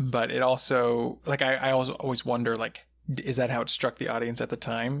 But it also, like, I always wonder, like, is that how it struck the audience at the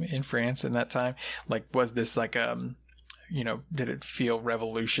time in France in that time? Like, was this like, did it feel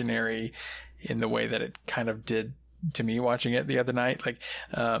revolutionary in the way that it kind of did to me watching it the other night? Like,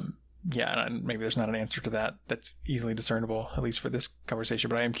 yeah, and maybe there's not an answer to that that's easily discernible, at least for this conversation.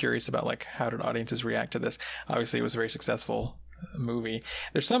 But I am curious about, like, how did audiences react to this? Obviously, it was a very successful movie.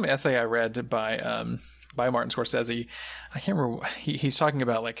 There's some essay I read by Martin Scorsese. I can't remember. He's talking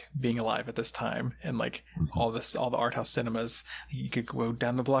about like being alive at this time and like all the art house cinemas. You could go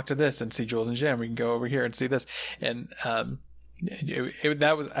down the block to this and see Jules and Jim. We can go over here and see this. And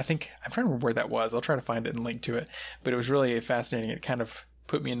that was, I think, I'm trying to remember where that was. I'll try to find it and link to it. But it was really fascinating. It kind of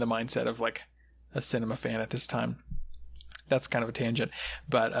put me in the mindset of like a cinema fan at this time. That's kind of a tangent.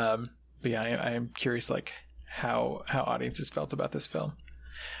 But yeah, I am curious like how audiences felt about this film.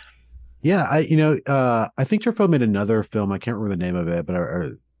 Yeah, I think Truffaut made another film. I can't remember the name of it, but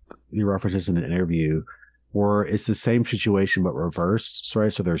he references in an interview where it's the same situation but reversed.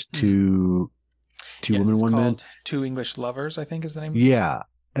 Right, so there's two women, one man. Two English Lovers, I think is the name. Yeah,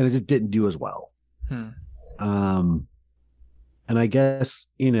 and it just didn't do as well. And I guess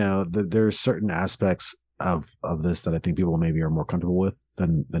there's certain aspects of this that I think people maybe are more comfortable with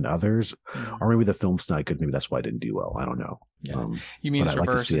than others, or maybe the film's not good. Maybe that's why it didn't do well. I don't know. Yeah, you mean it's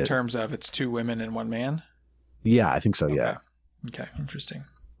reversed in terms of it's two women and one man? Yeah, I think so. Okay. Okay, interesting.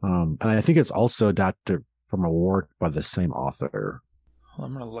 And I think it's also adapted from a work by the same author. Well,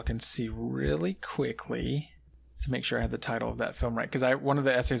 I'm gonna look and see really quickly to make sure I have the title of that film right, because one of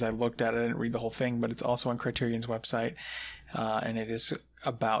the essays I looked at, I didn't read the whole thing, but it's also on Criterion's website, and it is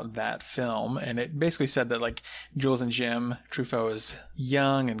about that film. And it basically said that like Jules and Jim, Truffaut is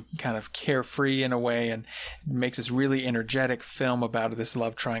young and kind of carefree in a way, and makes this really energetic film about this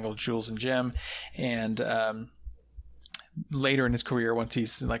love triangle, Jules and Jim. And later in his career, once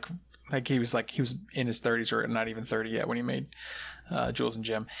he's like he was in his 30s or not even 30 yet when he made Jules and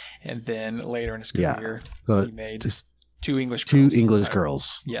Jim, and then later in his career he made two English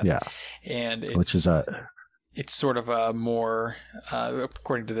girls. Yes. Yeah, and which is it's sort of a more,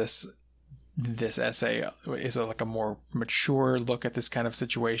 according to this essay, is like a more mature look at this kind of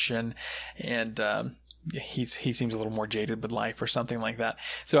situation, and he seems a little more jaded with life or something like that.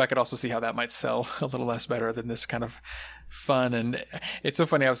 So I could also see how that might sell a little less better than this kind of fun. And it's so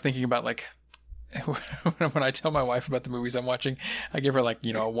funny. I was thinking about like when I tell my wife about the movies I'm watching, I give her like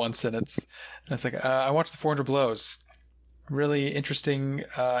a one sentence. And it's like I watched The 400 Blows. Really interesting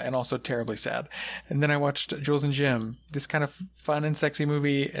and also terribly sad. And then I watched Jules and Jim, this kind of fun and sexy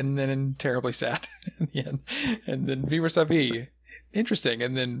movie, and then terribly sad in the end. And then Vivre sa vie, interesting,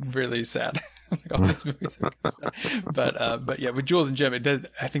 and then really sad. Like all these movies are kind of sad. But yeah, with Jules and Jim,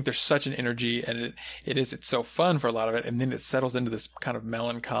 I think there's such an energy, and it's so fun for a lot of it, and then it settles into this kind of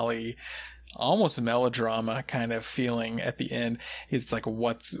melancholy, almost a melodrama kind of feeling at the end. It's like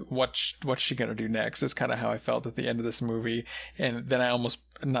what's she gonna do next is kind of how I felt at the end of this movie. And then I almost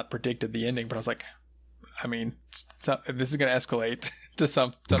not predicted the ending, but I was like, I mean, this is gonna escalate to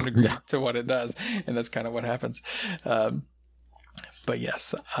some degree to what it does, and that's kind of what happens. But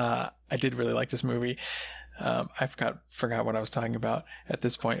yes, I did really like this movie. I forgot what I was talking about at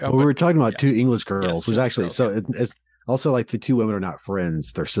this point. We were talking about two English girls, which actually it's also like the two women are not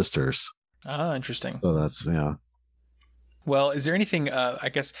friends; they're sisters. Ah, interesting. So that's, yeah. Well, is there anything, I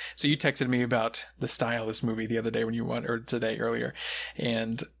guess, so you texted me about the style of this movie the other day earlier,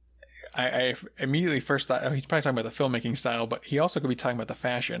 and I immediately first thought, he's probably talking about the filmmaking style, but he also could be talking about the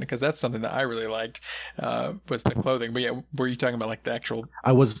fashion, because that's something that I really liked, was the clothing. But yeah, were you talking about like the actual?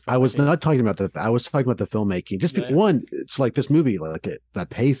 I was not talking about I was talking about the filmmaking. Just one, it's like this movie, like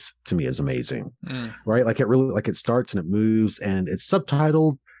that pace to me is amazing, right? Like it really, like it starts and it moves and it's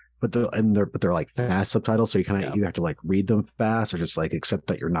subtitled. But they're like fast subtitles, so you kind of either have to like read them fast or just like accept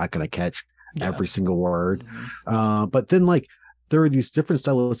that you're not going to catch every single word. Mhm. But then like there are these different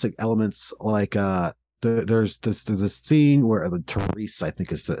stylistic elements, like there's the scene where Therese, I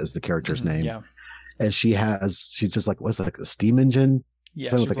think is the character's name, Yeah. and she's just like, what's it, like a steam engine? Yeah,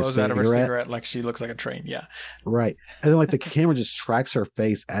 Something she with, like, a blows out of her cigarette. cigarette like she looks like a train. Yeah. Right. And then like the camera just tracks her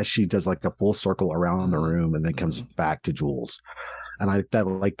face as she does like a full circle around the Mhm. room and then comes back to Jules. And I that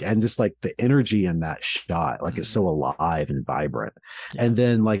like and just like the energy in that shot, like it's so alive and vibrant. Yeah. And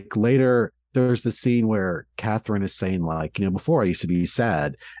then like later there's the scene where Catherine is saying, like, before I used to be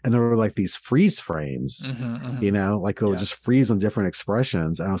sad, and there were like these freeze frames, Mhm, mhm. like they'll Yeah. just freeze on different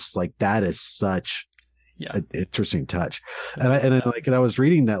expressions. And I was just like, that is such Yeah. an interesting touch. And I was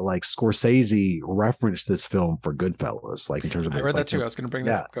reading that like Scorsese referenced this film for Goodfellas, like in terms of I read like, that too. I was going to bring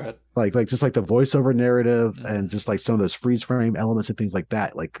that up. Go ahead. like just like the voiceover narrative Mhm. and just like some of those freeze frame elements and things like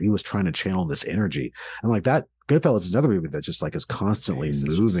that. Like he was trying to channel this energy, and like that Goodfellas is another movie that just like is constantly It's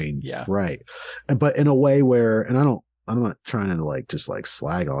just- moving, yeah. right? But in a way where, and I'm not trying to like just like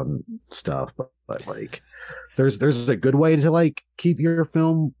slag on stuff, but like there's a good way to like keep your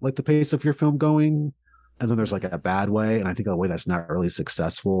film, like the pace of your film going. And then there's like a bad way. And I think a way that's not really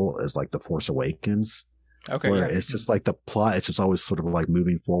successful is like The Force Awakens, Okay. where Yeah. it's just like the plot, it's just always sort of like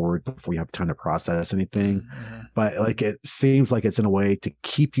moving forward before you have time to process anything. Mhm. But like it seems like it's in a way to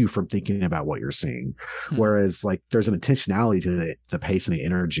keep you from thinking about what you're seeing. Hmm. Whereas like there's an intentionality to the pace and the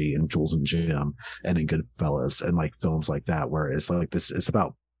energy in Jules and Jim and in Goodfellas and like films like that, where it's like this, it's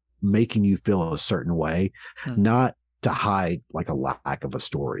about making you feel a certain way, Hmm. not to hide like a lack of a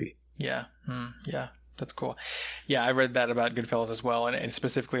story. Yeah. Yeah. That's cool. Yeah, I read that about Goodfellas as well, and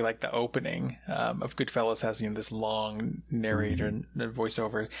specifically like the opening of Goodfellas has this long narrator and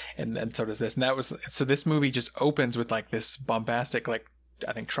voiceover, and so does this. And that was so this movie just opens with like this bombastic, like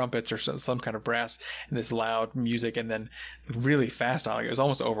I think trumpets or some kind of brass and this loud music, and then really fast dialogue. It was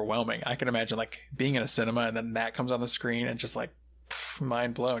almost overwhelming. I can imagine like being in a cinema and then that comes on the screen and just like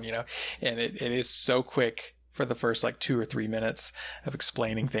mind blown, And it is so quick for the first like 2 or 3 minutes of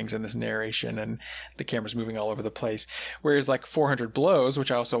explaining things in this narration, and the camera's moving all over the place. Whereas like 400 Blows, which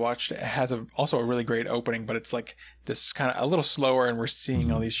I also watched, has also a really great opening, but it's like this kind of a little slower, and we're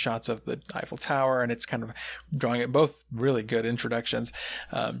seeing all these shots of the Eiffel Tower, and it's kind of drawing it, both really good introductions.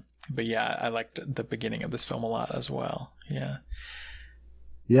 But yeah, I liked the beginning of this film a lot as well. Yeah.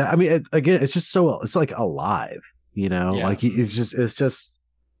 Yeah. I mean, again, it's just so, it's like alive, Yeah. like it's just,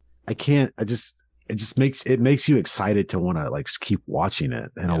 it makes you excited to want to like keep watching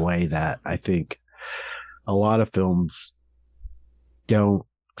it in a way that I think a lot of films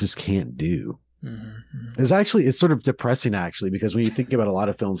can't do. Mm-hmm. It's sort of depressing actually, because when you think about a lot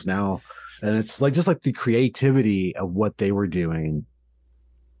of films now, and it's like just like the creativity of what they were doing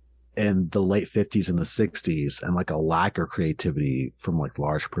in the late 50s and the 60s, and like a lack of creativity from like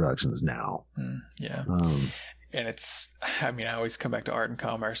large productions now. Yeah. And I always come back to art and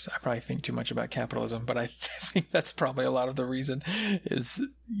commerce. I probably think too much about capitalism, but I think that's probably a lot of the reason is,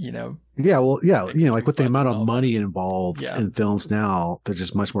 like with the amount of money involved Yeah. in films now, they're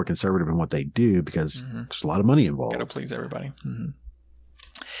just much more conservative in what they do because there's a lot of money involved. Got to please everybody. Mm-hmm.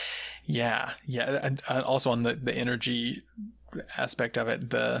 Yeah. Yeah. And also on the energy aspect of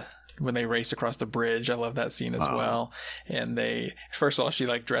it, when they race across the bridge, I love that scene as well. And first of all, she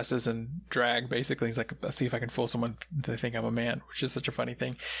like dresses in drag, basically. He's like, let's see if I can fool someone to think I'm a man, which is such a funny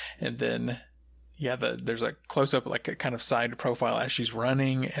thing. And then, there's a close up, like a kind of side profile as she's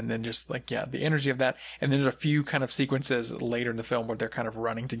running. And then just like, the energy of that. And then there's a few kind of sequences later in the film where they're kind of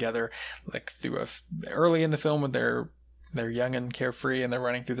running together, like early in the film when they're young and carefree and they're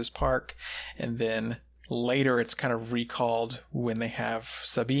running through this park. And then later it's kind of recalled when they have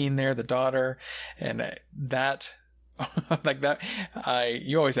Sabine there, the daughter, and that like that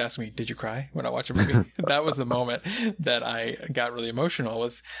you always ask me, did you cry when I watch a movie? That was the moment that I got really emotional,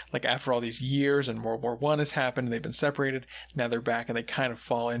 was like after all these years and World War I has happened and they've been separated, now they're back and they kind of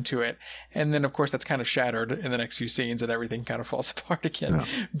fall into it, and then of course that's kind of shattered in the next few scenes and everything kind of falls apart again.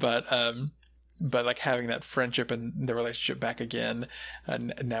 But like having that friendship and the relationship back again,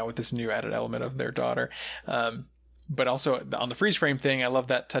 and now with this new added element of their daughter. But also on the freeze frame thing, I love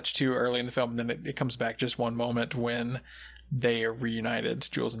that touch too early in the film. And then it comes back just one moment when they are reunited,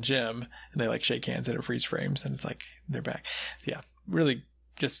 Jules and Jim, and they like shake hands and it freeze frames and it's like they're back. Yeah, really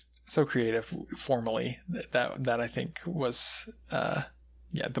just so creative formally. That I think was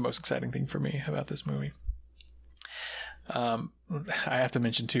the most exciting thing for me about this movie. I have to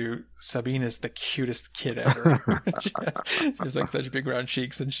mention too, Sabine is the cutest kid ever. She has like such big round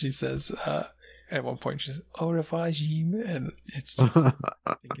cheeks, and she says at one point she says "Au revoir, Jim," and it's just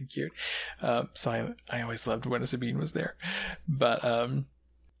thinking cute. So I always loved when Sabine was there, but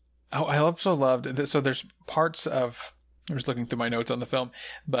Oh, I also loved this. So there's parts of, I was looking through my notes on the film,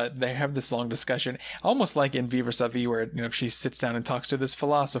 but they have this long discussion, almost like in Vivre sa vie, where she sits down and talks to this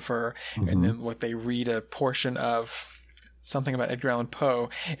philosopher, and then what they read a portion of something about Edgar Allan Poe.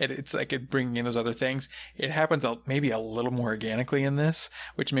 It's like it bringing in those other things. It happens maybe a little more organically in this,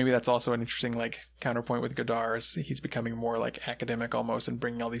 which maybe that's also an interesting like counterpoint with Godard. Is he's becoming more like academic almost and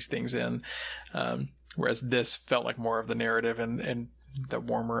bringing all these things in, whereas this felt like more of the narrative and the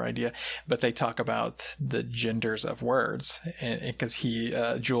warmer idea. But they talk about the genders of words, and because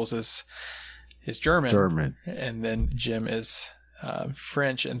Jules is German, and then Jim is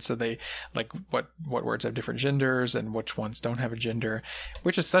French, and so they like what words have different genders and which ones don't have a gender,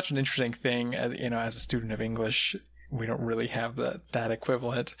 which is such an interesting thing. As a student of English, we don't really have that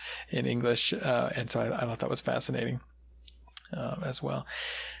equivalent in English, and so I thought that was fascinating as well.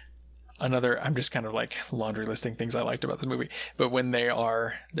 I'm just kind of like laundry listing things I liked about the movie. But when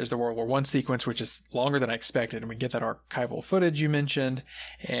there's the World War I sequence, which is longer than I expected, and we get that archival footage you mentioned,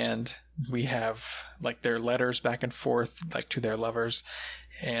 and we have like their letters back and forth, like to their lovers.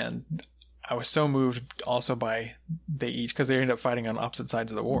 And I was so moved also by because they end up fighting on opposite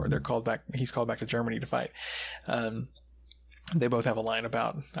sides of the war. He's called back to Germany to fight. They both have a line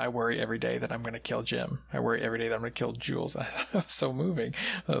about, I worry every day that I'm going to kill Jim. I worry every day that I'm going to kill Jules. That was so moving.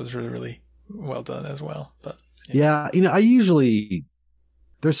 That was really, really well done as well. But yeah,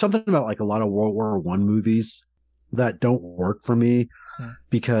 there's something about like a lot of World War I movies that don't work for me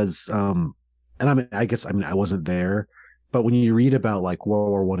because, and I wasn't there, but when you read about like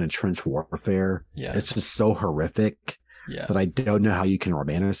World War I and trench warfare, it's just so horrific. Yeah. That I don't know how you can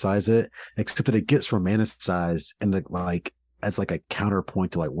romanticize it, except that it gets romanticized and as like a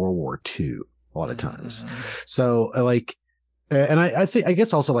counterpoint to like World War II a lot of times. So like, and I think, I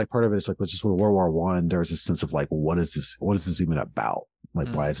guess also like part of it is like, just with World War I, there's a sense of like, what is this even about?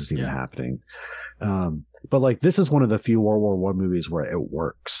 Like, why is this even happening? But like, this is one of the few World War I movies where it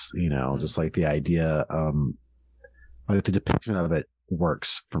works, just like the idea, like the depiction of it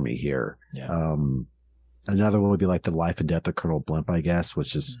works for me here. Yeah. Another one would be like The Life and Death of Colonel Blimp, I guess,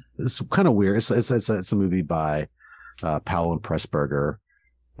 which is, it's kind of weird. It's a movie by, Powell and Pressburger,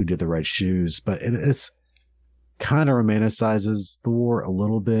 who did The Red Shoes, but it's kind of romanticizes the war a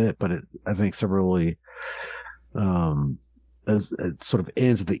little bit, but I think similarly, it sort of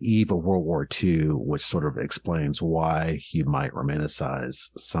ends at the eve of World War II, which sort of explains why he might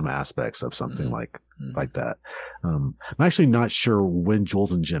romanticize some aspects of something like that. I'm actually not sure when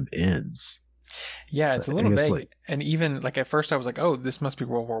Jules and Jim ends. Yeah, it's a little vague. Like, and even like at first I was like, oh, this must be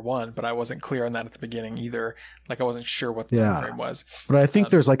World War I, but I wasn't clear on that at the beginning either. Like I wasn't sure what the time frame was. But I think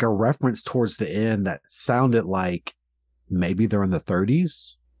there's like a reference towards the end that sounded like maybe they're in the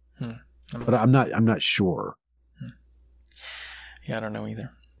 30s. But I'm not sure. Yeah, I don't know either.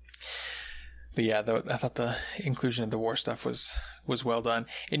 But yeah, I thought the inclusion of the war stuff was well done.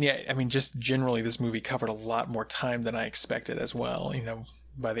 And yeah, I mean, just generally this movie covered a lot more time than I expected as well.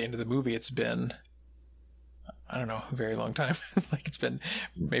 By the end of the movie, it's been, I don't know, a very long time. Like it's been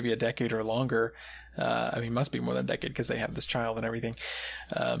maybe a decade or longer. It must be more than a decade because they have this child and everything.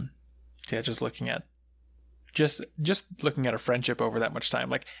 So yeah, just looking at a friendship over that much time.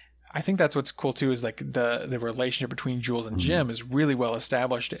 Like, I think that's what's cool too, is like the relationship between Jules and Jim is really well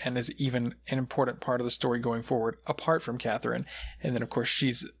established and is even an important part of the story going forward, apart from Catherine. And then of course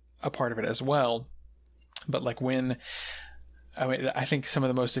she's a part of it as well. But like I think some of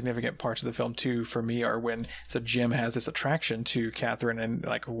the most significant parts of the film too for me are when Jim has this attraction to Catherine, and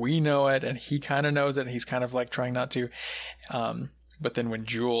like we know it and he kind of knows it and he's kind of like trying not to. But then when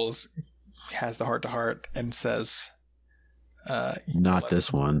Jules has the heart to heart and says, not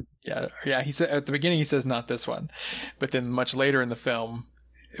this one. Yeah. He said at the beginning, he says, not this one. But then much later in the film,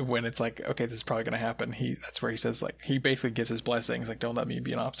 when it's like, okay, this is probably going to happen, that's where he says, like, he basically gives his blessings, like, don't let me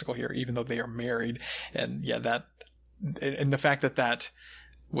be an obstacle here, even though they are married. And yeah, and the fact that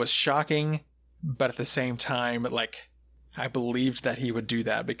was shocking, but at the same time, like, I believed that he would do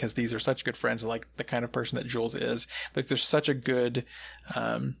that because these are such good friends, like the kind of person that Jules is. Like, there's such a good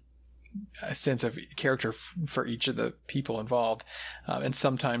a sense of character for each of the people involved. And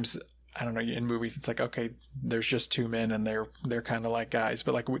sometimes, I don't know, in movies, it's like, okay, there's just two men and they're kind of like guys,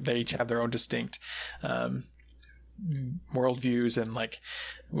 but like they each have their own distinct worldviews, and like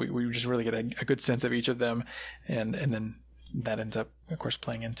we just really get a good sense of each of them, and then that ends up, of course,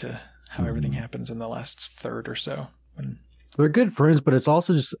 playing into how everything happens in the last third or so. They're good friends, but it's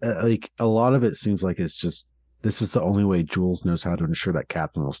also just like a lot of it seems like it's just this is the only way Jules knows how to ensure that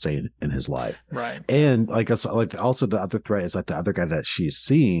Catherine will stay in his life. Right. And also the other threat is like the other guy that she's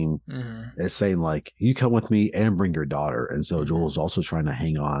seeing is saying like, you come with me and bring your daughter. And so Jules is also trying to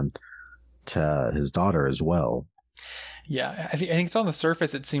hang on to his daughter as well. Yeah, I think it's on the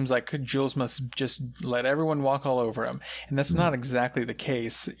surface. It seems like Jules must just let everyone walk all over him, and that's not exactly the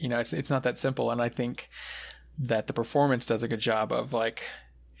case. You know, it's not that simple. And I think that the performance does a good job of like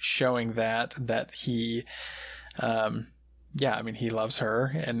showing that he, he loves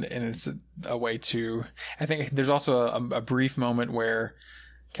her, and it's a way to. I think there's also a brief moment where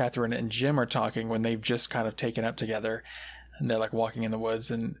Catherine and Jim are talking when they've just kind of taken up together, and they're like walking in the woods,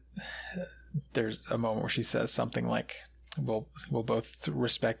 and there's a moment where she says something like, we'll both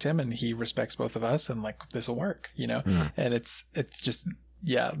respect him and he respects both of us, and like this will work, you know. And it's just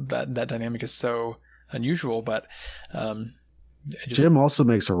that dynamic is so unusual, but Jim also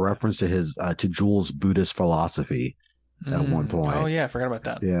makes a reference to his to Jules' Buddhist philosophy at one point. Oh yeah, I forgot about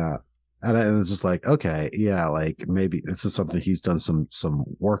that. Yeah. And it's just like, okay, yeah, like maybe this is something he's done some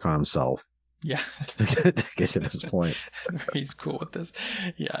work on himself. Yeah. to get to this point. He's cool with this.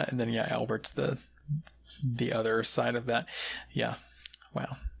 Yeah. And then Albert's the other side of that. Yeah.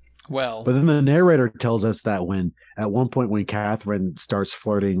 Wow. Well, but then the narrator tells us that at one point when Catherine starts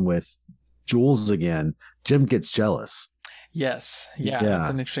flirting with Jules again, Jim gets jealous. Yes. Yeah.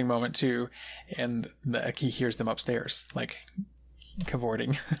 That's an interesting moment too. And he hears them upstairs, like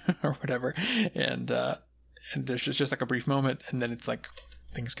cavorting or whatever. And there's just like a brief moment, and then it's like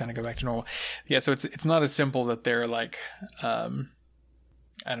things kind of go back to normal. Yeah. So it's not as simple that they're like, I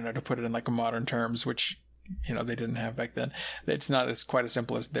don't know, to put it in like modern terms, which, you know, they didn't have back then. It's not as quite as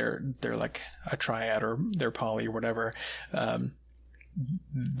simple as they're like a triad or they're poly or whatever.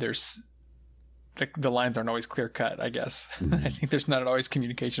 There's the lines aren't always clear cut, I guess. I think there's not always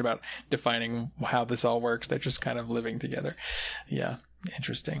communication about defining how this all works. They're just kind of living together. Yeah.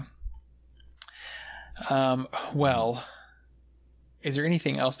 Interesting. Well, is there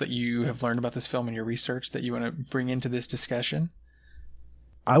anything else that you have learned about this film in your research that you want to bring into this discussion?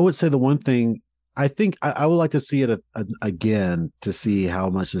 I would say the one thing, I think I would like to see it again to see how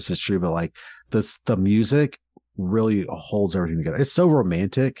much this is true, but like the music really holds everything together. It's so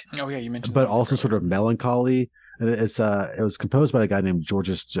romantic. Oh yeah, you mentioned but also sort of melancholy. And it was composed by a guy named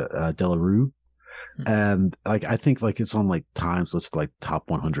Georges Delerue. And like I think like it's on like Times list of like top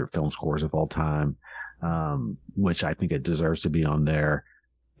 100 film scores of all time, which I think it deserves to be on there.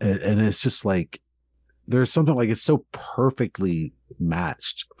 And it's just like there's something like it's so perfectly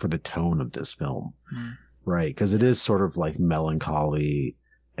matched for the tone of this film, right? Because it is sort of like melancholy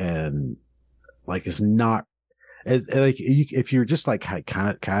and like it's not. Like if you're just like kind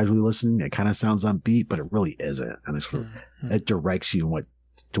of casually listening, it kind of sounds upbeat, but it really isn't, and it's sort of, it directs you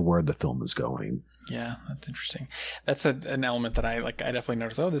to where the film is going. Yeah, that's interesting. That's an element that I like. I definitely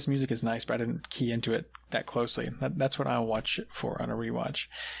noticed. Oh, this music is nice, but I didn't key into it that closely. That's what I'll watch for on a rewatch,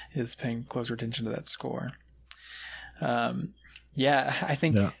 is paying closer attention to that score. Yeah, I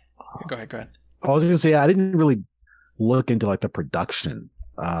think. Yeah. Go ahead. I was going to say I didn't really look into like the production.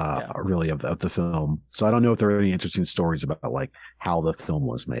 Really of the film, so I don't know if there are any interesting stories about like how the film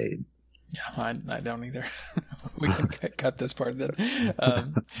was made. Yeah, I don't either. We can cut this part then.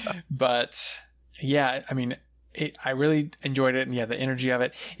 But yeah, I mean, I really enjoyed it, and yeah, the energy of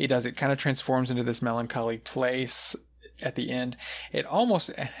it. It kind of transforms into this melancholy place at the end. It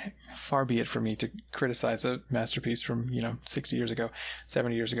almost, far be it for me to criticize a masterpiece from 60 years ago,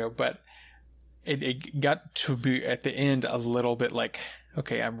 70 years ago, but it got to be at the end a little bit like,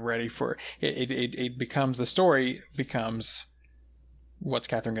 okay, I'm ready for it. It becomes, the story becomes, what's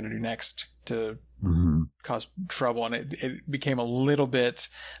Catherine going to do next to cause trouble? And it became a little bit,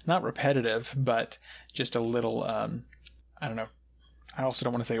 not repetitive, but just a little, I don't know. I also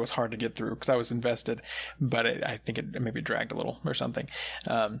don't want to say it was hard to get through because I was invested, but I think it maybe dragged a little or something.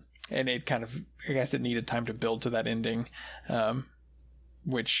 And it kind of, I guess it needed time to build to that ending,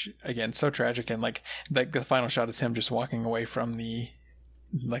 which again, so tragic. And like the final shot is him just walking away from the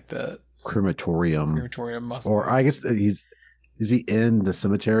crematorium muscle. Or I guess is he in the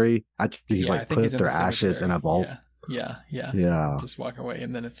cemetery? He's like put their ashes in a vault. Yeah. Just walk away,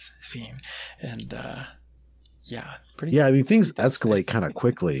 and then it's Fiend, and pretty. Yeah, I mean things escalate kind of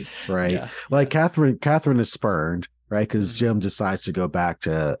quickly, right? Catherine is spurned, right? Because Jim decides to go back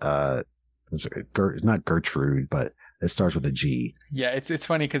to not Gertrude, but it starts with a G. Yeah, it's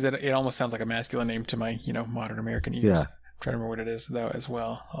funny because it almost sounds like a masculine name to my modern American ears. Yeah. Trying to remember what it is though as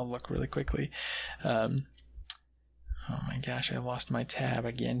well. I'll look really quickly. Oh my gosh, I lost my tab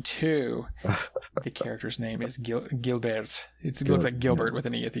again too. The character's name is Gilbert. It looks like Gilbert with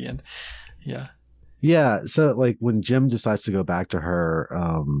an E at the end. Yeah. Yeah, so like when Jim decides to go back to her,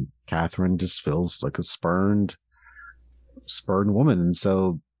 Catherine just feels like a spurned woman, and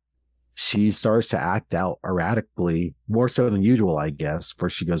so she starts to act out erratically, more so than usual, I guess.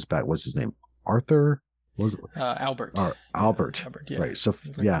 First, she goes back. What's his name? Arthur? Was it? Albert. Or Albert. Albert, yeah. Right. So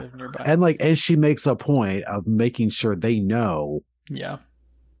He yeah, lived nearby. and she makes a point of making sure they know Yeah.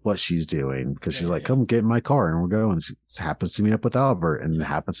 what she's doing, because she's Yeah, like, yeah. "Come get in my car," and we're going. She happens to meet up with Albert and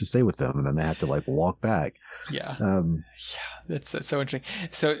happens to stay with them, and then they have to like walk back. Yeah. Um, Yeah. That's so interesting.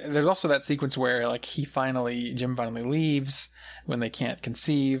 So there's also that sequence where like Jim finally leaves when they can't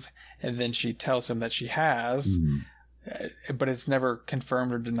conceive, and then she tells him that she has, but it's never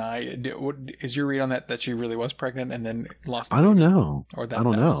confirmed or denied. Is your read on that she really was pregnant and then lost the I don't baby? know. Or that, I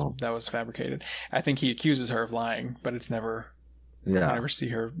don't that know. Was, that was fabricated. I think he accuses her of lying, but it's never. You Yeah. never see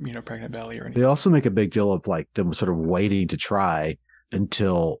her, pregnant belly or anything. They also make a big deal of like them sort of waiting to try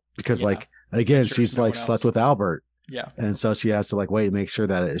until, because Yeah. like again, Sure, she's no like one slept else. with Albert. Yeah. And so she has to like wait and make sure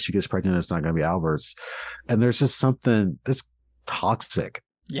that if she gets pregnant, it's not going to be Albert's. And there's just something that's toxic.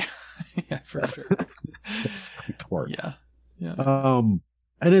 Yeah. Yeah, for sure. It's like, Yeah. Yeah.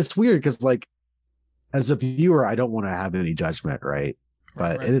 and it's weird because like as a viewer, I don't want to have any judgment, right?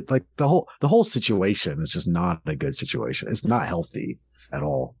 But Right. it like the whole situation is just not a good situation. It's not healthy at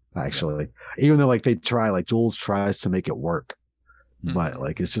all, actually. Even though like they try, like Jules tries to make it work, but Mhm.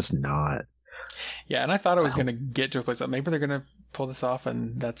 like it's just not. Yeah, and I thought it was going to get to a place that maybe they're going to pull this off,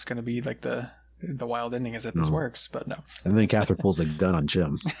 and that's going to be like the wild ending is that this No. works, but no. And then Catherine pulls a gun on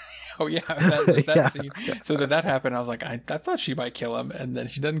Jim. Oh yeah, that Yeah. scene. So that happened. I was like, I thought she might kill him, and then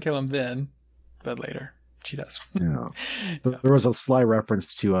she doesn't kill him then, but later she does. Yeah. There was a sly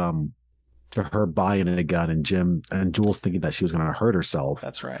reference to her buying a gun and Jim and Jules thinking that she was going to hurt herself.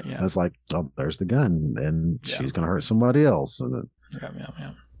 That's right. And Yeah. it's like, oh, there's the gun, and Yeah. she's going to hurt somebody else. And then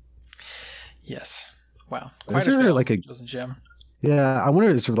Yeah. Yes. Wow. Is Quite a there film, like a- Jules and Jim. yeah, I wonder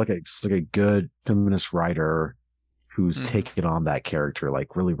if it's sort of like a good feminist writer who's Mhm. taken on that character,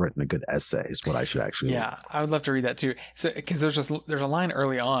 like really written a good essay is what I should actually. Yeah, I would love to read that too. So because there's a line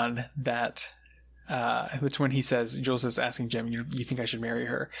early on that it's when he says, Jules is asking Jim, you think I should marry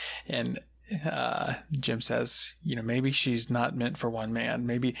her, and Jim says, maybe she's not meant for one man.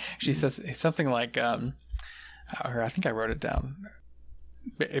 Maybe she says something like, or I think I wrote it down.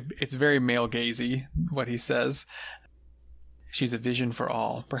 It's very male gazy what he says. She's a vision for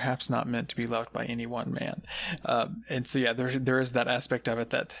all, perhaps not meant to be loved by any one man. And so yeah, there is that aspect of it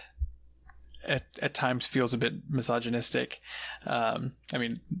that at times feels a bit misogynistic. I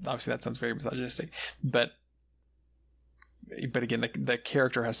mean, obviously that sounds very misogynistic, but again, the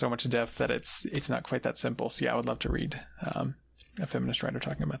character has so much depth that it's not quite that simple. So yeah, I would love to read a feminist writer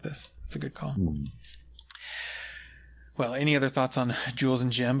talking about this. It's a good call. Well, any other thoughts on Jules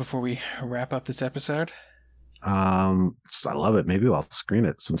and Jim before we wrap up this episode? I love it. Maybe I'll screen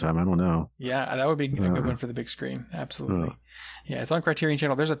it sometime. I don't know. Yeah, that would be a good one for the big screen. Absolutely. Yeah, it's on Criterion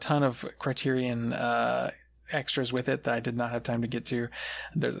Channel. There's a ton of Criterion extras with it that I did not have time to get to.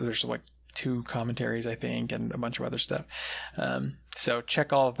 There's like 2 commentaries, I think, and a bunch of other stuff. So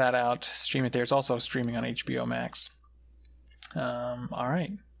check all of that out. Stream it there. It's also streaming on HBO Max. All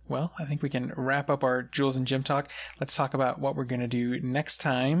right. Well, I think we can wrap up our Jules and Jim talk. Let's talk about what we're going to do next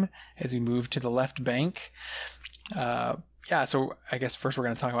time as we move to the left bank. Yeah, so I guess first we're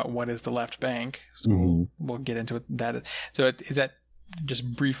going to talk about what is the left bank. So we'll get into that. So is that,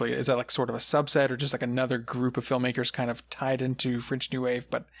 just briefly, is that like sort of a subset or just like another group of filmmakers kind of tied into French New Wave,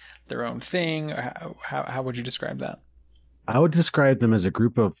 but their own thing? Or how would you describe that? I would describe them as a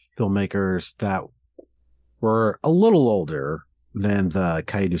group of filmmakers that were a little older than the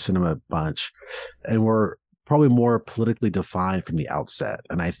Cahiers du Cinema bunch and were probably more politically defined from the outset.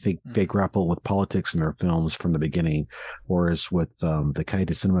 And I think they grapple with politics in their films from the beginning, whereas with the Cahiers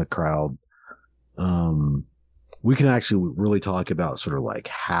du Cinema crowd, we can actually really talk about sort of like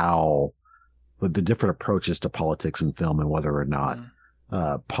how the different approaches to politics in film and whether or not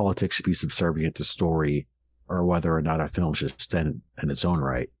politics should be subservient to story or whether or not a film should stand in its own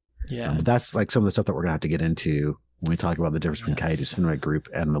right. Yeah. But that's like some of the stuff that we're going to have to get into when we talk about the difference between Cahiers du Cinema group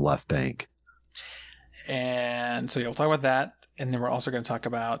and the left bank. And so yeah, we'll talk about that. And then we're also going to talk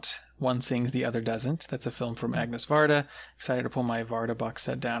about One Sings, the Other Doesn't. That's a film from Agnes Varda. Excited to pull my Varda box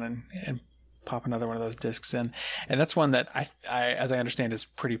set down and pop another one of those discs in. And that's one that I as I understand, is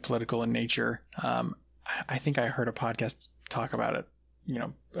pretty political in nature. I think I heard a podcast talk about it,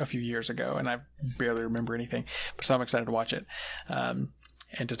 a few years ago, and I barely remember anything. So I'm excited to watch it.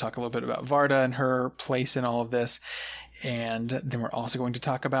 And to talk a little bit about Varda and her place in all of this. And then we're also going to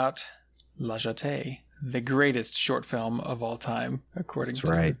talk about La Jetée, the greatest short film of all time, according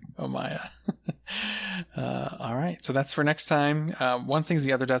to Omaya. All right, so that's for next time. One Sings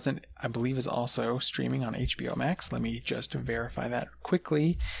the Other Doesn't, I believe, is also streaming on HBO Max. Let me just verify that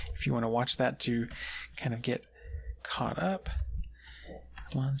quickly. If you want to watch that to kind of get caught up.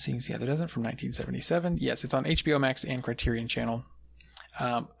 One Sings the Other Doesn't from 1977. Yes, it's on HBO Max and Criterion Channel.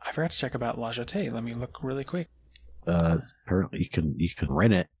 I forgot to check about La Jetée. Let me look really quick. Apparently you can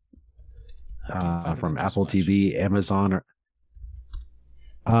rent it from Apple TV, Amazon, or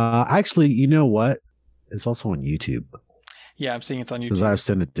actually, you know what? It's also on YouTube. Yeah, I'm seeing it's on YouTube. Because I've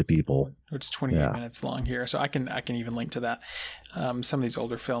sent it to people. It's 28 minutes long here, so I can even link to that. Some of these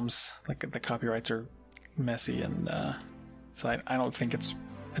older films, like the copyrights are messy, and so I don't think it's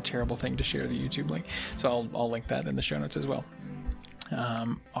a terrible thing to share the YouTube link. So I'll link that in the show notes as well.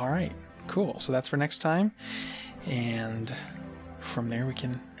 All right, cool. So that's for next time, and from there we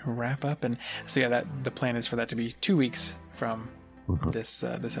can wrap up. And so yeah, the plan is for that to be 2 weeks from this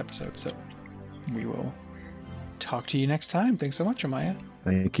episode. So we will talk to you next time. Thanks so much, Amaya.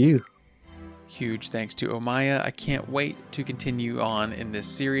 Thank you. Huge thanks to Amaya. I can't wait to continue on in this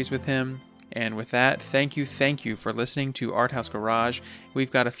series with him. And with that, thank you for listening to Art House Garage. We've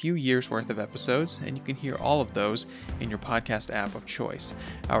got a few years worth of episodes, and you can hear all of those in your podcast app of choice.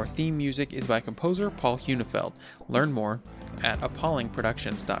 Our theme music is by composer Paul Hunefeld. Learn more at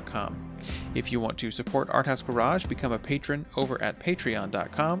appallingproductions.com. If you want to support Art House Garage, become a patron over at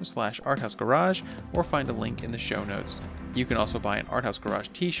patreon.com/arthousegarage or find a link in the show notes. You can also buy an Art House Garage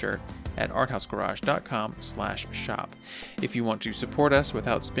t-shirt at arthousegarage.com/shop. If you want to support us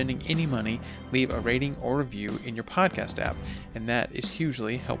without spending any money, leave a rating or review in your podcast app, and that is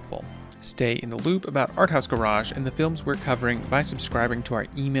hugely helpful. Stay in the loop about Art House Garage and the films we're covering by subscribing to our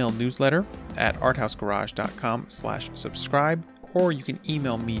email newsletter at arthousegarage.com/subscribe, or you can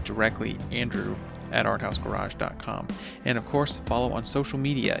email me directly, Andrew, at arthousegarage.com. And of course, follow on social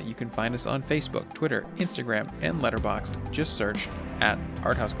media. You can find us on Facebook, Twitter, Instagram, and Letterboxd. Just search at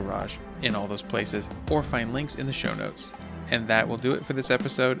Art House Garage in all those places, or find links in the show notes. And that will do it for this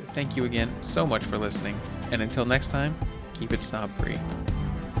episode. Thank you again so much for listening. And until next time, keep it snob free.